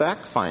no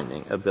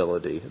fact-finding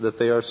ability, that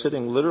they are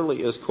sitting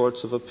literally as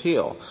courts of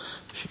appeal.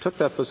 She took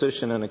that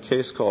position in a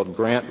case called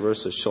Grant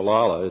versus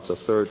Shalala. It's a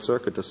Third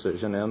Circuit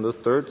decision, and the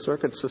Third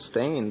Circuit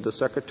sustained the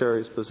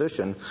Secretary's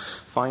position,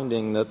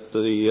 finding that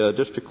the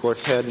district court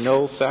had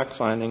no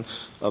fact-finding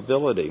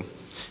ability.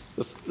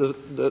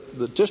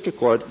 The district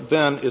court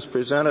then is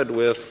presented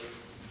with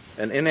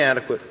an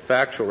inadequate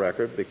factual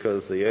record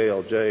because the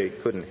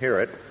ALJ couldn't hear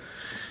it.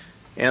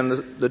 And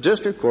the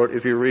district court,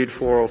 if you read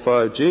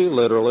 405G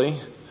literally,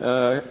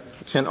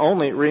 can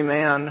only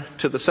remand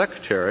to the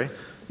Secretary.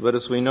 But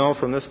as we know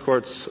from this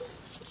Court's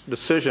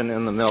decision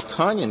in the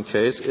Melconian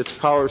case, its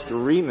powers to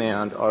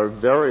remand are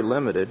very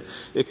limited.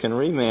 It can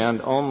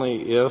remand only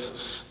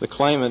if the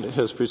claimant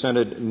has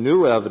presented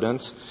new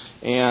evidence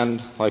and,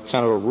 like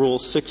kind of a Rule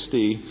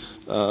 60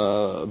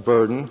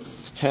 burden,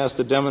 has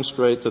to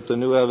demonstrate that the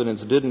new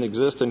evidence didn't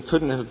exist and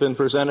couldn't have been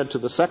presented to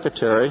the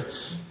Secretary,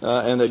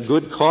 and that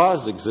good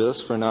cause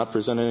exists for not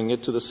presenting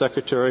it to the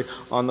Secretary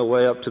on the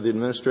way up to the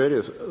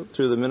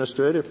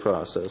administrative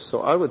process.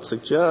 So I would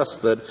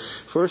suggest that,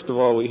 first of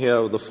all, we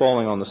have the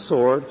falling on the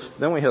sword,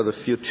 then we have the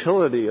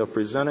futility of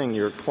presenting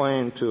your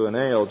claim to an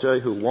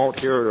ALJ who won't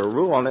hear it or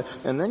rule on it,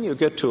 and then you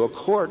get to a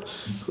court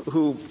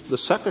who the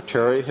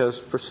Secretary has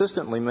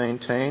persistently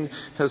maintained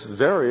has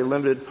very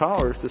limited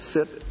powers to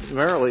sit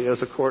merely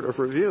as a court of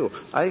review.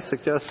 I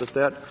suggest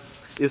that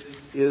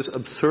is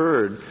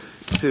absurd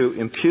to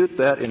impute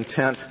that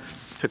intent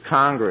to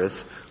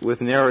Congress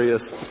with nary a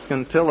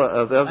scintilla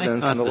of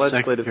evidence in the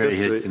legislative history. I thought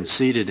the Secretary had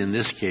conceded in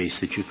this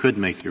case that you could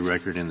make your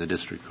record in the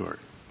district court.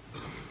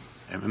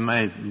 Am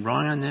I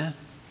wrong on that?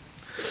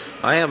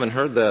 I haven't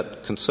heard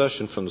that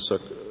concession from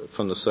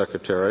the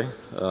Secretary.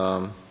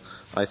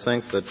 I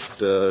think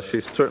that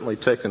she's certainly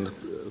taken the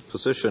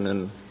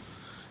position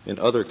in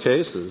other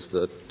cases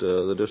that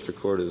the district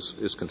court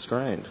is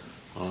constrained.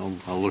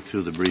 I'll look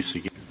through the briefs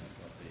again.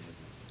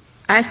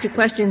 As to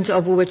questions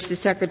over which the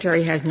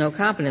Secretary has no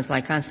competence,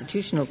 like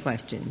constitutional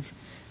questions,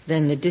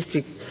 then the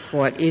district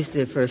court is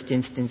the first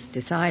instance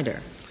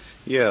decider.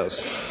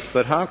 Yes,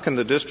 but how can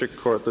the district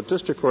court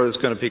is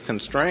going to be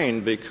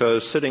constrained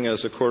because sitting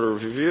as a court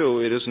of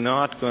review, it is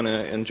not going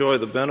to enjoy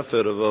the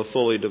benefit of a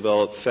fully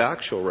developed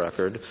factual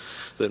record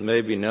that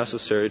may be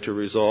necessary to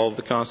resolve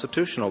the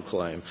constitutional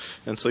claim.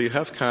 And so you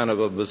have kind of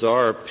a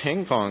bizarre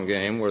ping-pong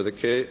game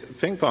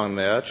ping-pong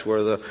match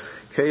where the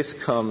case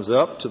comes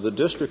up to the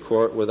district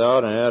court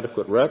without an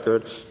adequate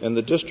record, and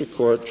the district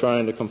court,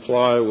 trying to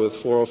comply with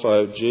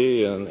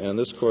 405G and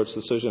this court's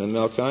decision in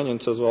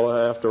Melcanyon, says, well,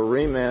 I have to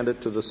remand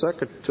it to the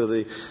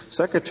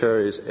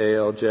secretary's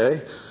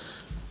ALJ,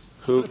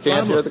 who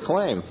can't hear the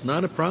claim.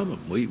 Not a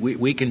problem.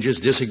 We can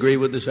just disagree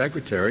with the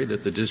secretary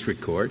that the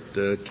district court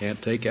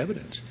can't take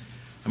evidence.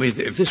 I mean,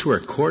 if this were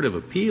a court of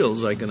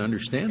appeals, I can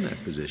understand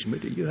that position,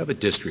 but you have a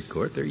district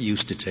court. They're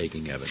used to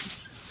taking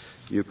evidence.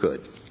 You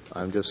could.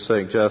 I'm just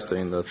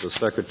suggesting that the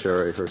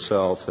secretary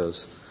herself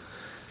has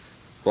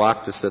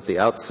blocked us at the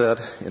outset,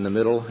 in the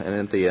middle, and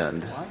at the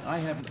end.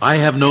 I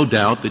have no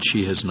doubt that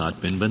she has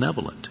not been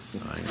benevolent.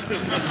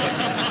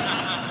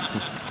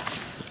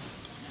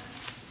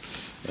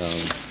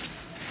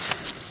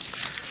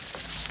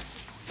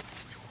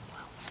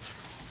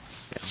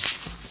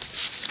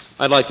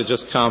 I'd like to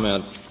just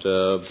comment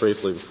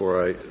briefly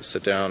before I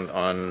sit down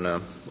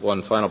on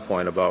one final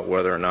point about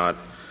whether or not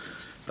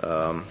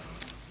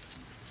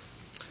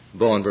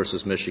Bowen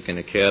versus Michigan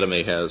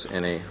Academy has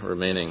any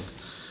remaining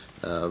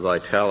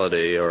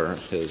vitality or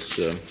has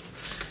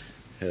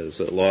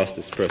lost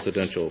its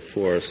precedential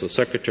force. The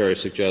Secretary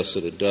suggests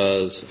that it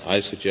does. I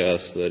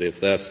suggest that if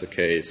that's the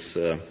case,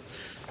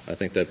 I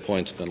think that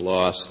point's been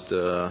lost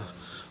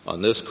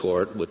on this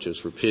Court, which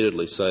has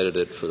repeatedly cited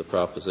it for the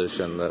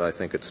proposition that I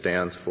think it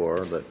stands for,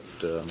 that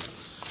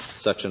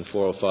Section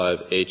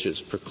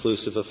 405H's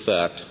preclusive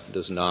effect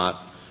does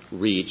not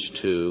reach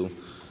to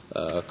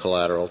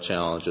collateral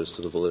challenges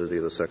to the validity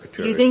of the Secretary's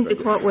Do you think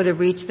the Court would have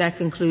reached that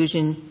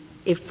conclusion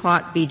if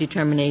Part B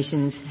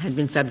determinations had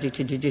been subject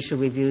to judicial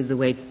review the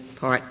way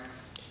Part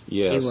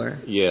A were?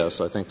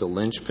 Yes. I think the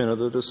linchpin of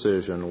the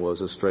decision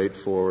was a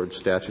straightforward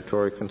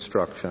statutory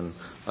construction.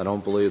 I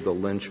don't believe the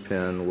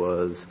linchpin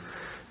was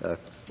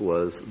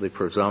the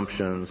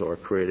presumptions or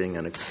creating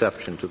an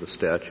exception to the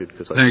statute.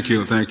 Thank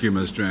you,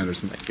 Mr.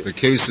 Anderson. The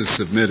case is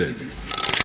submitted.